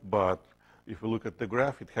given, but if we look at the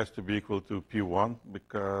graph, it has to be equal to P1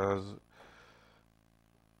 because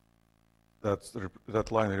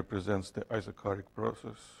that line represents the isobaric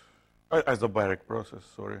process,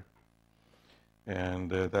 sorry. And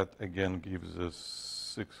that again gives us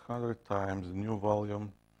 600 times new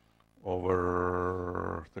volume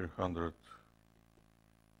over 300.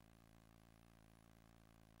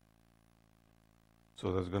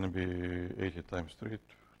 So that's going to be 80 times 3.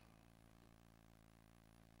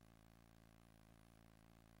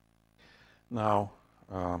 Now,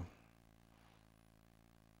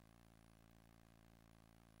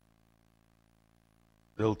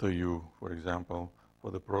 delta U, for example, for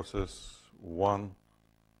the process 1,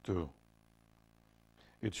 2.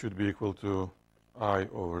 It should be equal to I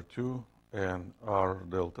over 2 and R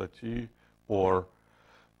delta T, or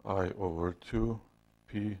I over 2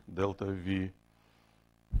 P delta V.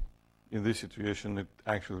 In this situation, it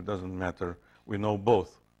actually doesn't matter. We know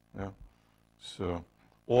both. Yeah? So,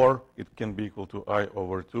 or it can be equal to I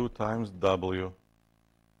over 2 times W.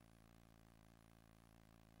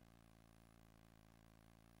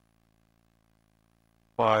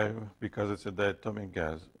 Because it's a diatomic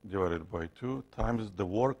gas, divided by 2 times the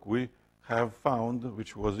work we have found,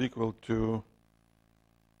 which was equal to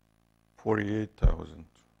 48,000.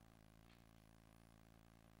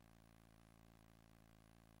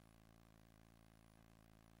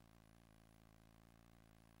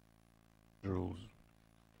 Joules.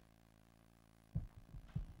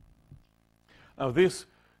 Now this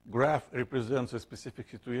graph represents a specific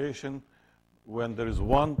situation when there is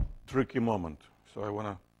one tricky moment. So I want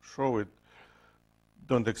to show it.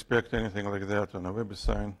 Don't expect anything like that on a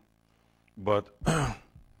website. But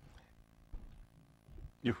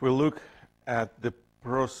if we look at the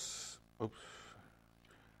process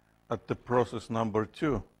number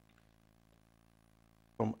 2,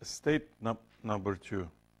 from state number 2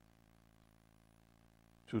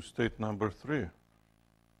 to state number 3,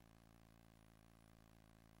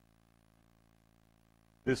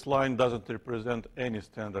 this line doesn't represent any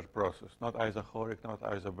standard process, not isochoric, not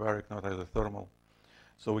isobaric, not isothermal.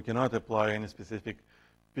 So we cannot apply any specific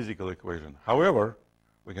physical equation. However,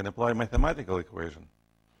 we can apply mathematical equation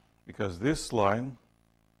because this line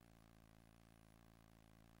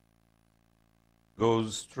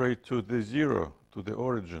goes straight to the zero, to the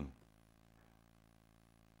origin.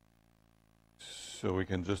 So we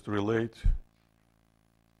can just relate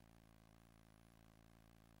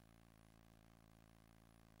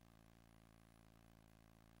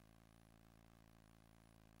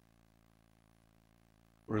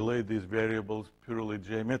these variables purely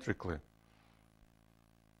geometrically.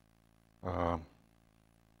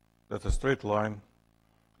 That's a straight line.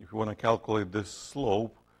 If you want to calculate this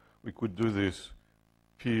slope, we could do this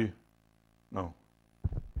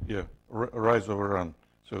rise over run.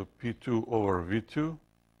 So P2 over V2,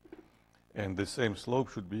 and the same slope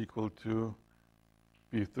should be equal to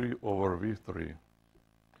P3 over V3.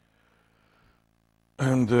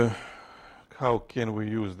 And how can we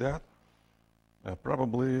use that?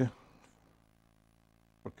 Probably,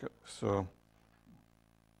 okay, so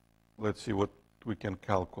let's see what we can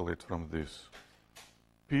calculate from this.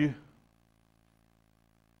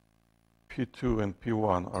 P2 and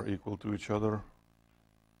P1 are equal to each other,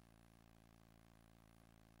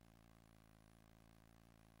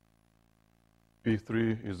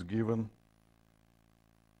 P3 is given,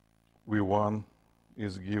 V1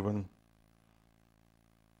 is given,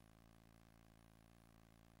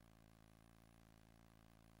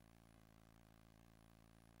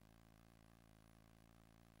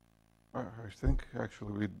 I think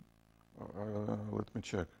actually we, let me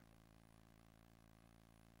check.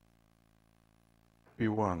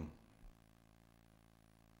 P1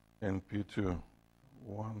 and P2,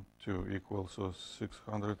 1, 2 equals, so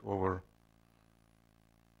 600 over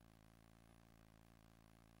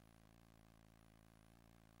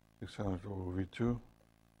 600 over V2,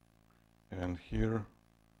 and here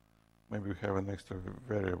maybe we have an extra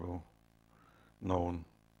variable known,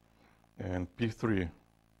 and P3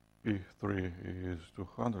 is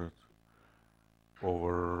 200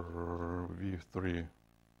 over V3.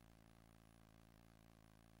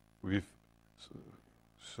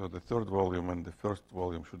 So the third volume and the first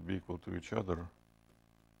volume should be equal to each other,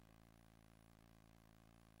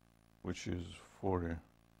 which is 40.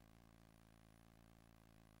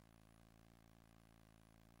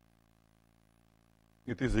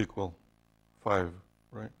 It is equal 5,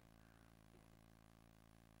 right?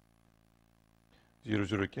 0,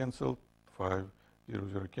 0 cancelled, 5, 0,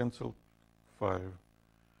 0 cancelled, 5.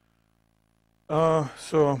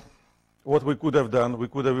 So what we could have done, we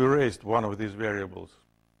could have erased one of these variables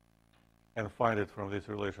and find it from this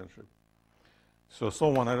relationship. So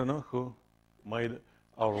someone, I don't know who, made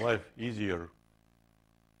our life easier.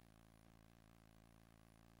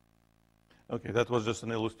 Okay, that was just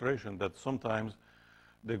an illustration that sometimes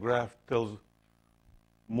the graph tells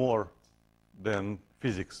more than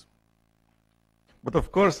physics. But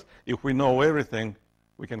of course, if we know everything,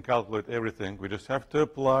 we can calculate everything. We just have to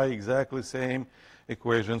apply exactly the same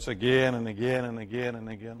equations again and again and again and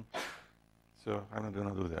again. So I'm not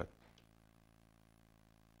going to do that.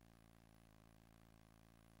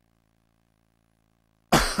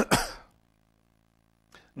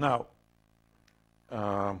 Now,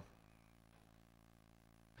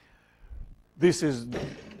 this is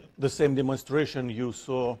the same demonstration you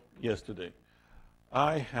saw yesterday.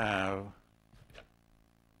 I have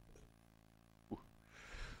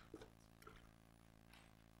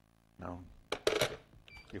now,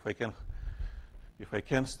 if I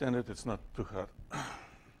can stand it, it's not too hard.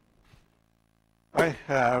 I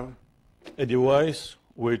have a device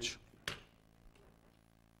which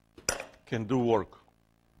can do work.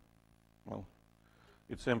 Well,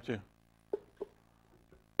 it's empty.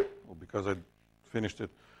 Well, because I finished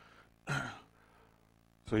it.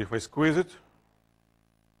 So if I squeeze it,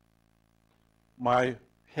 my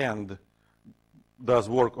hand does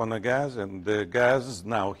work on the gas, and the gas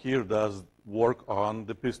now here does work on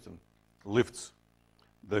the piston, lifts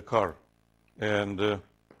the car. And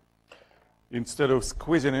instead of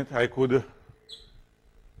squeezing it, I could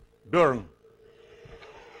burn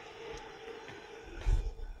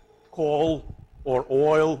coal or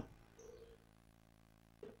oil.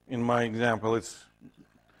 In my example, it's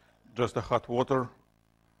just a hot water.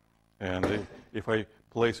 And if I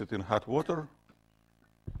place it in hot water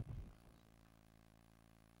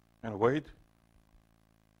and wait,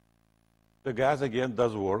 the gas again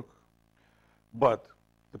does work. But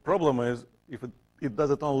the problem is if it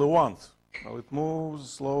does it only once. Well, it moves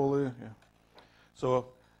slowly. Yeah. So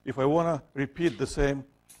if I want to repeat the same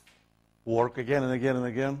work again and again and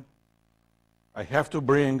again, I have to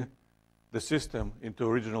bring the system into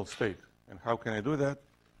original state. And how can I do that?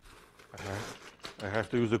 I have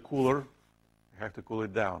to use a cooler. I have to cool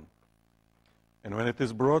it down. And when it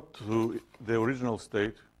is brought to the original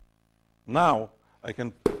state, now I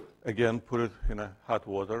can again put it in a hot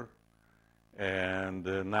water, and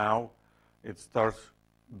now it starts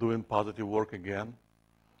doing positive work again.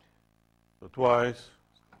 So twice.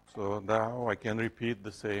 So now I can repeat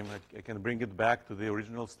the same. I can bring it back to the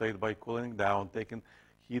original state by cooling down, taking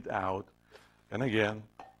heat out, and again,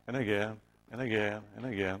 and again, and again, and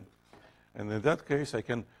again. And in that case, I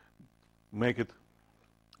can make it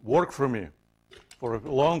work for me for a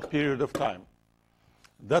long period of time.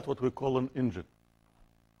 That's what we call an engine.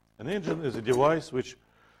 An engine is a device which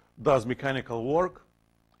does mechanical work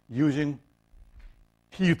using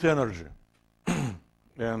heat energy.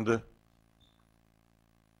 And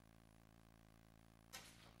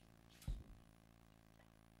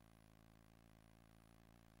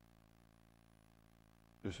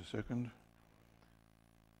just a second.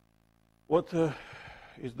 What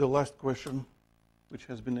is the last question which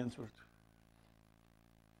has been answered?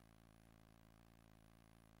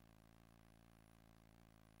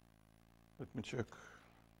 Let me check.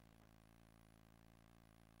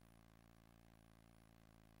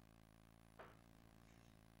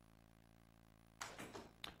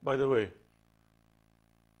 By the way,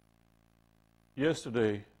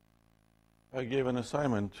 yesterday I gave an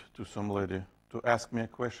assignment to some lady to ask me a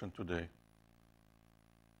question today.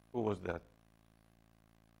 Who was that?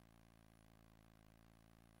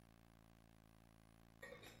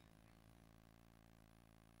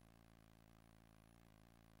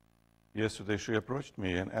 Yesterday she approached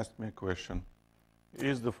me and asked me a question.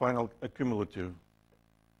 Is the final accumulative?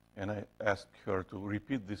 And I asked her to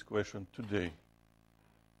repeat this question today.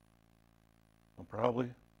 Well, probably.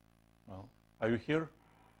 Well, are you here?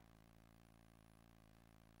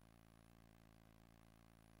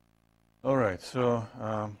 All right, so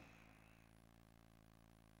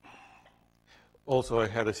also I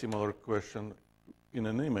had a similar question in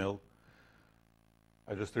an email.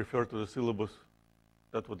 I just refer to the syllabus.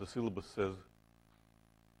 That's what the syllabus says.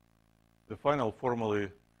 The final formally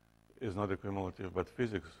is not accumulative, but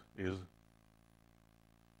physics is.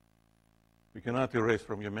 You cannot erase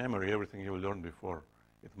from your memory everything you learned before.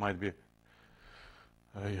 It might be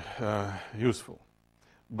useful.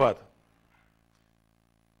 But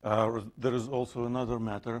there is also another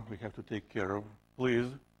matter we have to take care of. Please,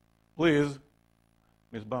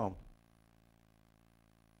 Ms. Baum,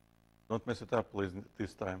 don't mess it up, please,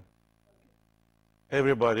 this time.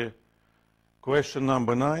 Everybody, question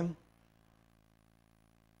number 9.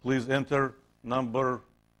 Please enter number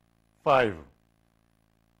 5.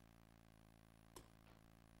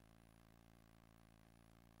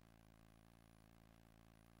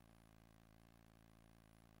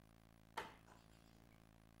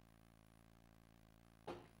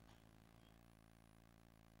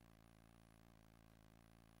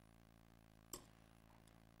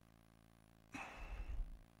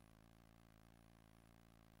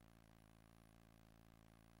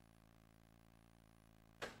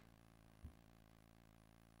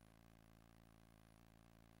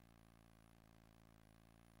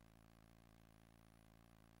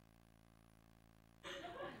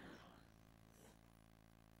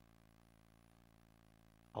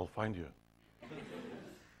 I'll find you.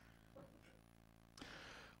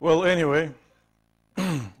 Well, anyway,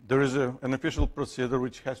 there is an official procedure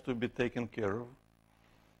which has to be taken care of.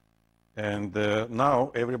 And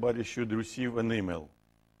now everybody should receive an email.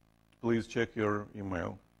 Please check your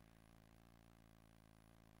email.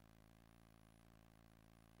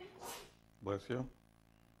 Bless you.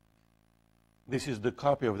 This is the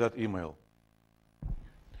copy of that email,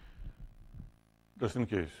 just in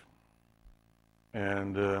case.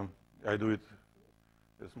 And I do it,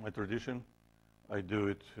 it's my tradition, I do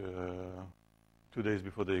it 2 days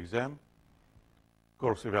before the exam,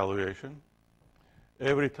 course evaluation.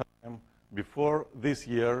 Every time before this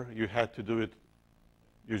year, you had to do it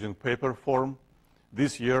using paper form.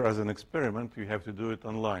 This year, as an experiment, you have to do it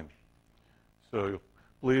online. So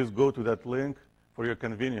please go to that link. For your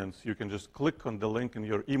convenience, you can just click on the link in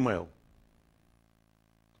your email.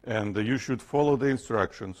 And you should follow the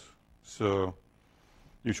instructions. So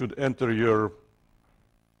you should enter your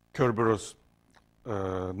Kerberos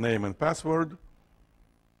name and password.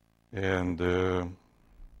 And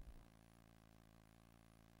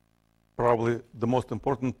probably the most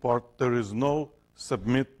important part, there is no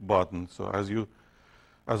submit button. So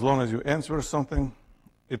as long as you answer something,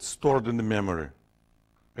 it's stored in the memory.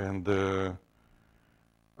 And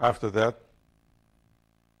after that,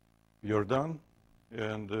 you're done.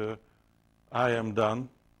 And I am done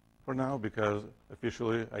for now because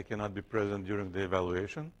officially I cannot be present during the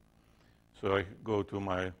evaluation. So I go to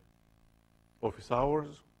my office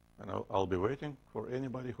hours and I'll be waiting for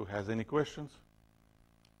anybody who has any questions.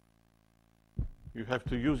 You have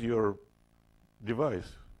to use your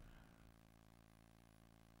device.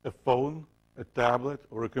 A phone, a tablet,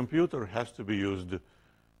 or a computer has to be used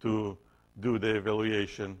to do the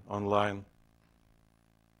evaluation online.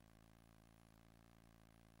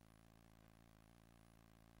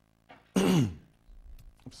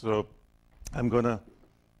 So I'm going to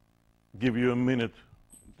give you a minute,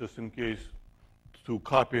 just in case, to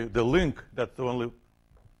copy the link. That's the only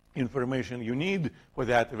information you need for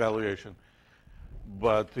that evaluation.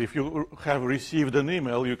 But if you have received an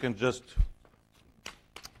email, you can just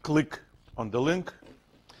click on the link.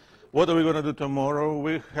 What are we going to do tomorrow?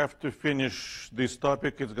 We have to finish this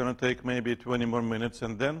topic. It's going to take maybe 20 more minutes,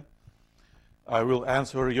 and then I will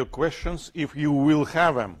answer your questions if you will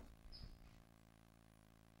have them.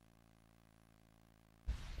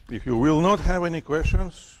 If you will not have any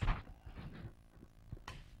questions,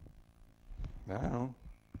 now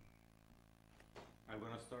I'm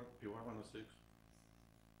going to start PY106.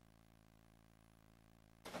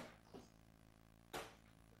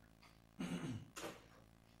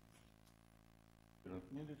 You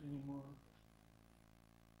don't need it anymore.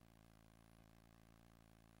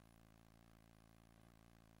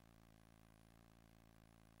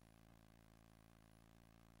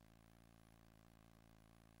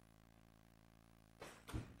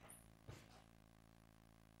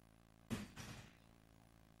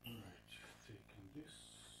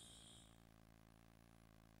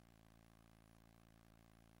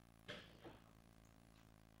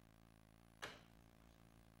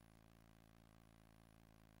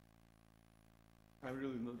 I'm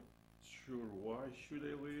really not sure why should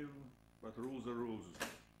I leave, but rules are rules.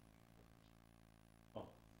 Oh,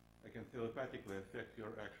 I can telepathically affect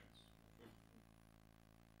your actions.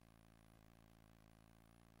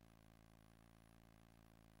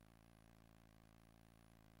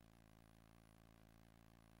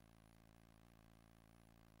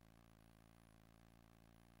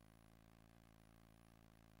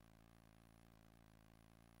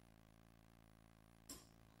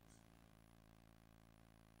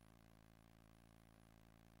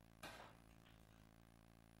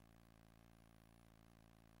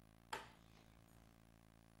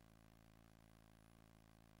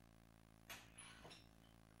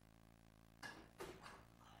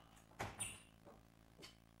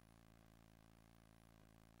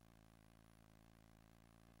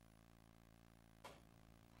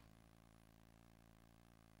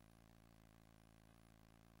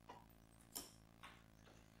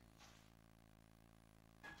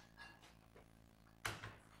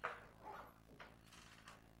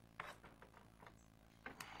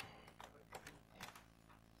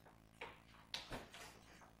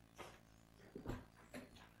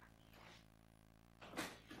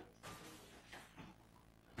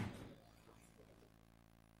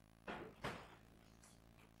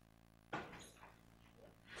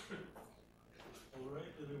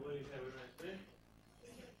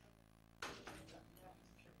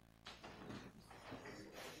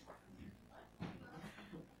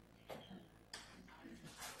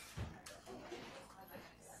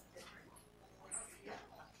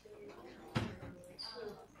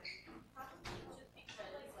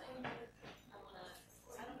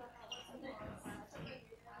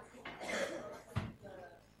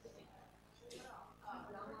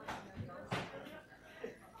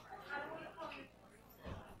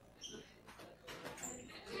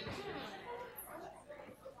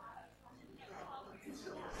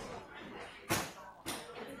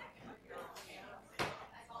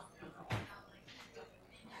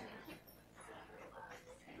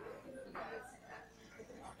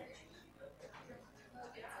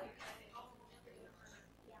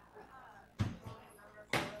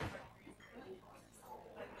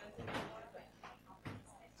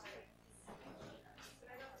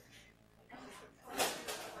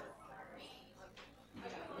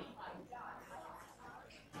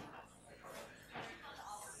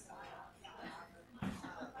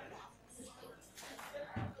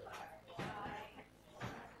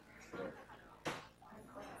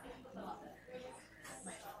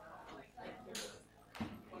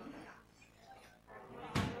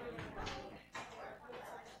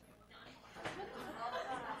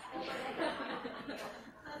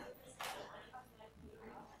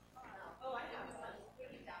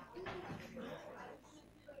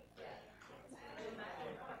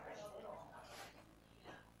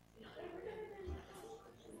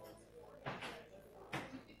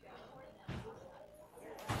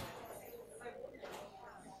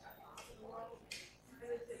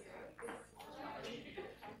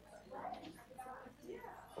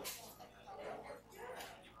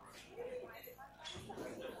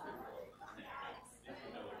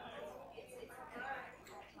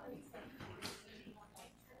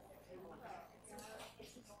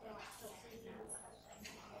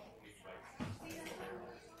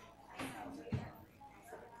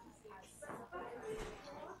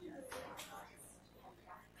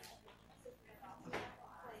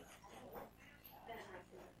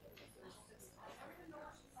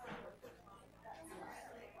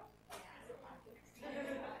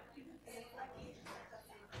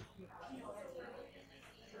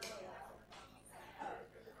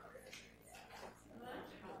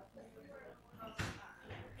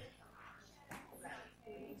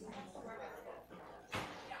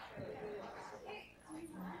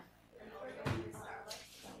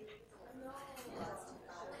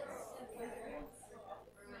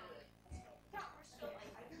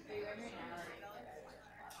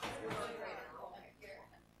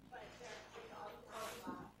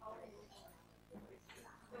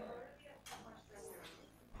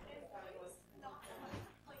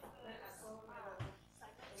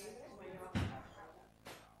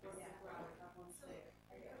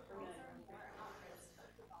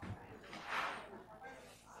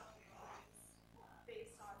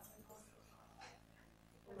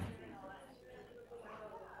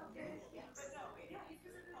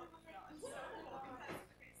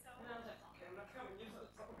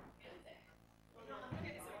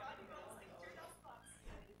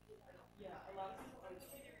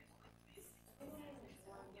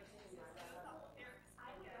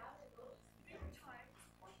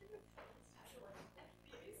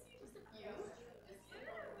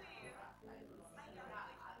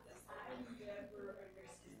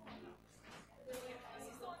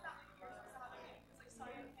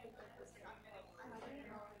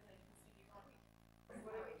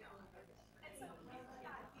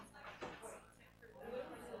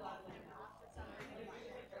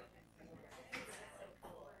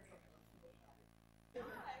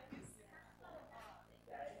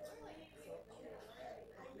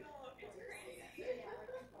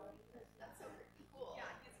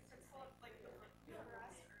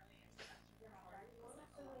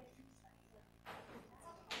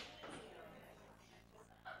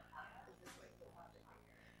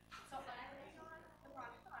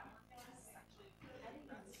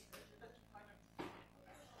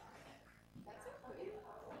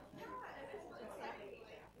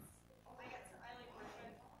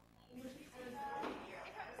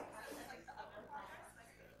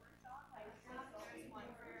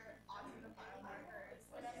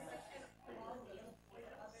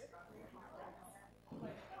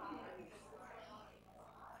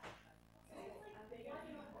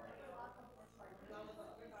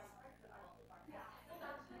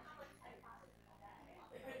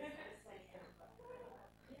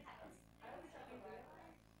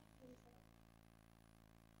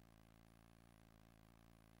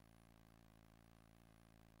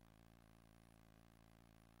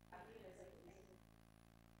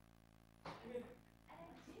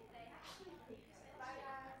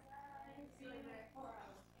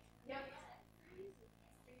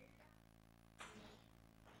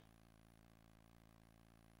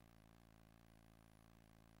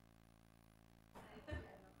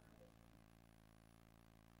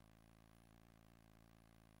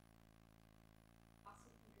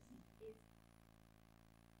 is